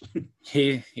watch.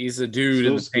 He's a dude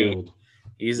in the skilled. paint.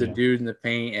 He's a dude in the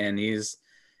paint, and he's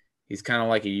kind of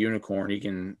like a unicorn. He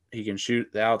can shoot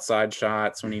the outside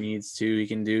shots when he needs to.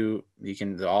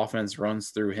 The offense runs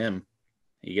through him.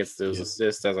 He gets those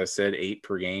assists, as I said, 8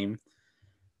 per game.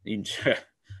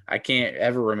 I can't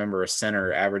ever remember a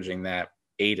center averaging that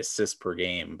 8 assists per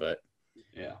game, but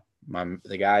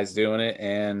the guy's doing it.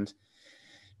 And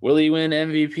will he win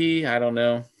MVP? I don't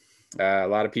know. A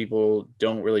lot of people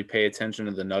don't really pay attention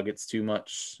to the Nuggets too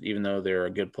much, even though they're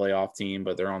a good playoff team,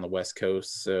 but they're on the West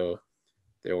Coast, so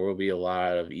there will be a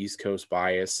lot of East Coast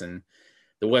bias, and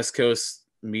the West Coast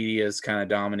media is kind of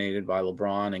dominated by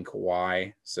LeBron and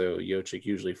Kawhi. So Jokic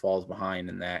usually falls behind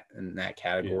in that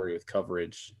category with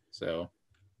coverage. So,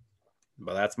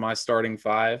 but that's my starting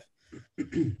 5.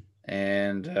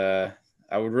 And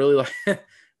I would really like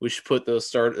we should put those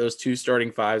 2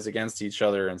 starting 5s against each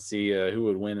other and see who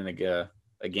would win in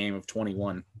a game of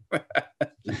 21.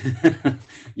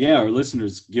 Yeah, our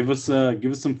listeners, give us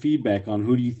some feedback on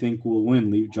who do you think will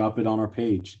win. Drop it on our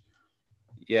page.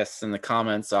 Yes, in the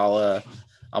comments, I'll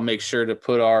make sure to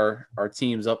put our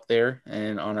teams up there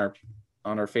and on our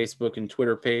Facebook and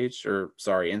Twitter page,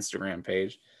 Instagram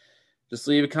page. Just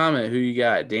leave a comment who you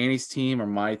got, Danny's team or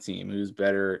my team, who's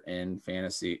better in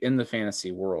the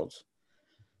fantasy world.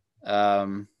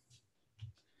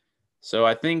 So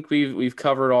I think we've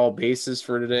covered all bases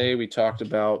for today. We talked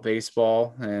about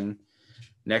baseball, and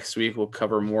next week we'll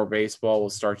cover more baseball. We'll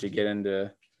start to get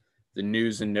into the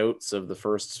news and notes of the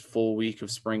first full week of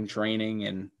spring training.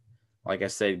 And like I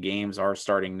said, games are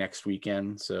starting next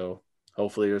weekend. So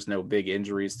hopefully there's no big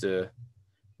injuries to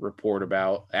report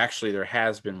about. Actually, there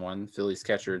has been one. Phillies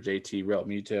catcher JT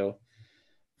Realmuto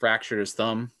fractured his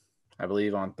thumb, I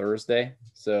believe, on Thursday.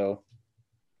 So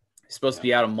he's supposed to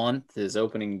be out a month. His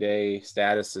opening day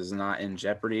status is not in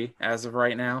jeopardy as of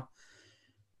right now.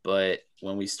 But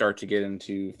when we start to get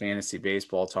into fantasy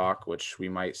baseball talk, which we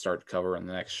might start to cover in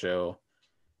the next show,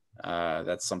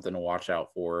 that's something to watch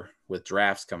out for with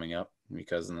drafts coming up,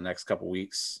 because in the next couple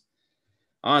weeks,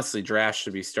 honestly, drafts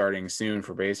should be starting soon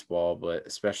for baseball, but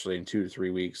especially in 2 to 3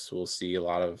 weeks, we'll see a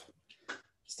lot of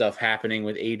stuff happening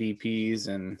with ADPs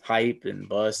and hype and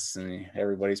busts and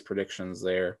everybody's predictions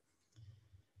there.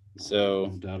 So,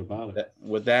 no doubt about it.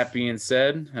 With that being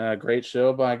said, great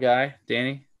show by Guy.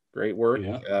 Danny, great work.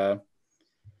 Yeah.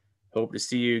 Hope to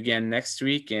see you again next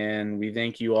week, and we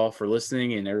thank you all for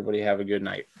listening, and everybody have a good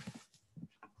night.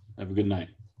 Have a good night.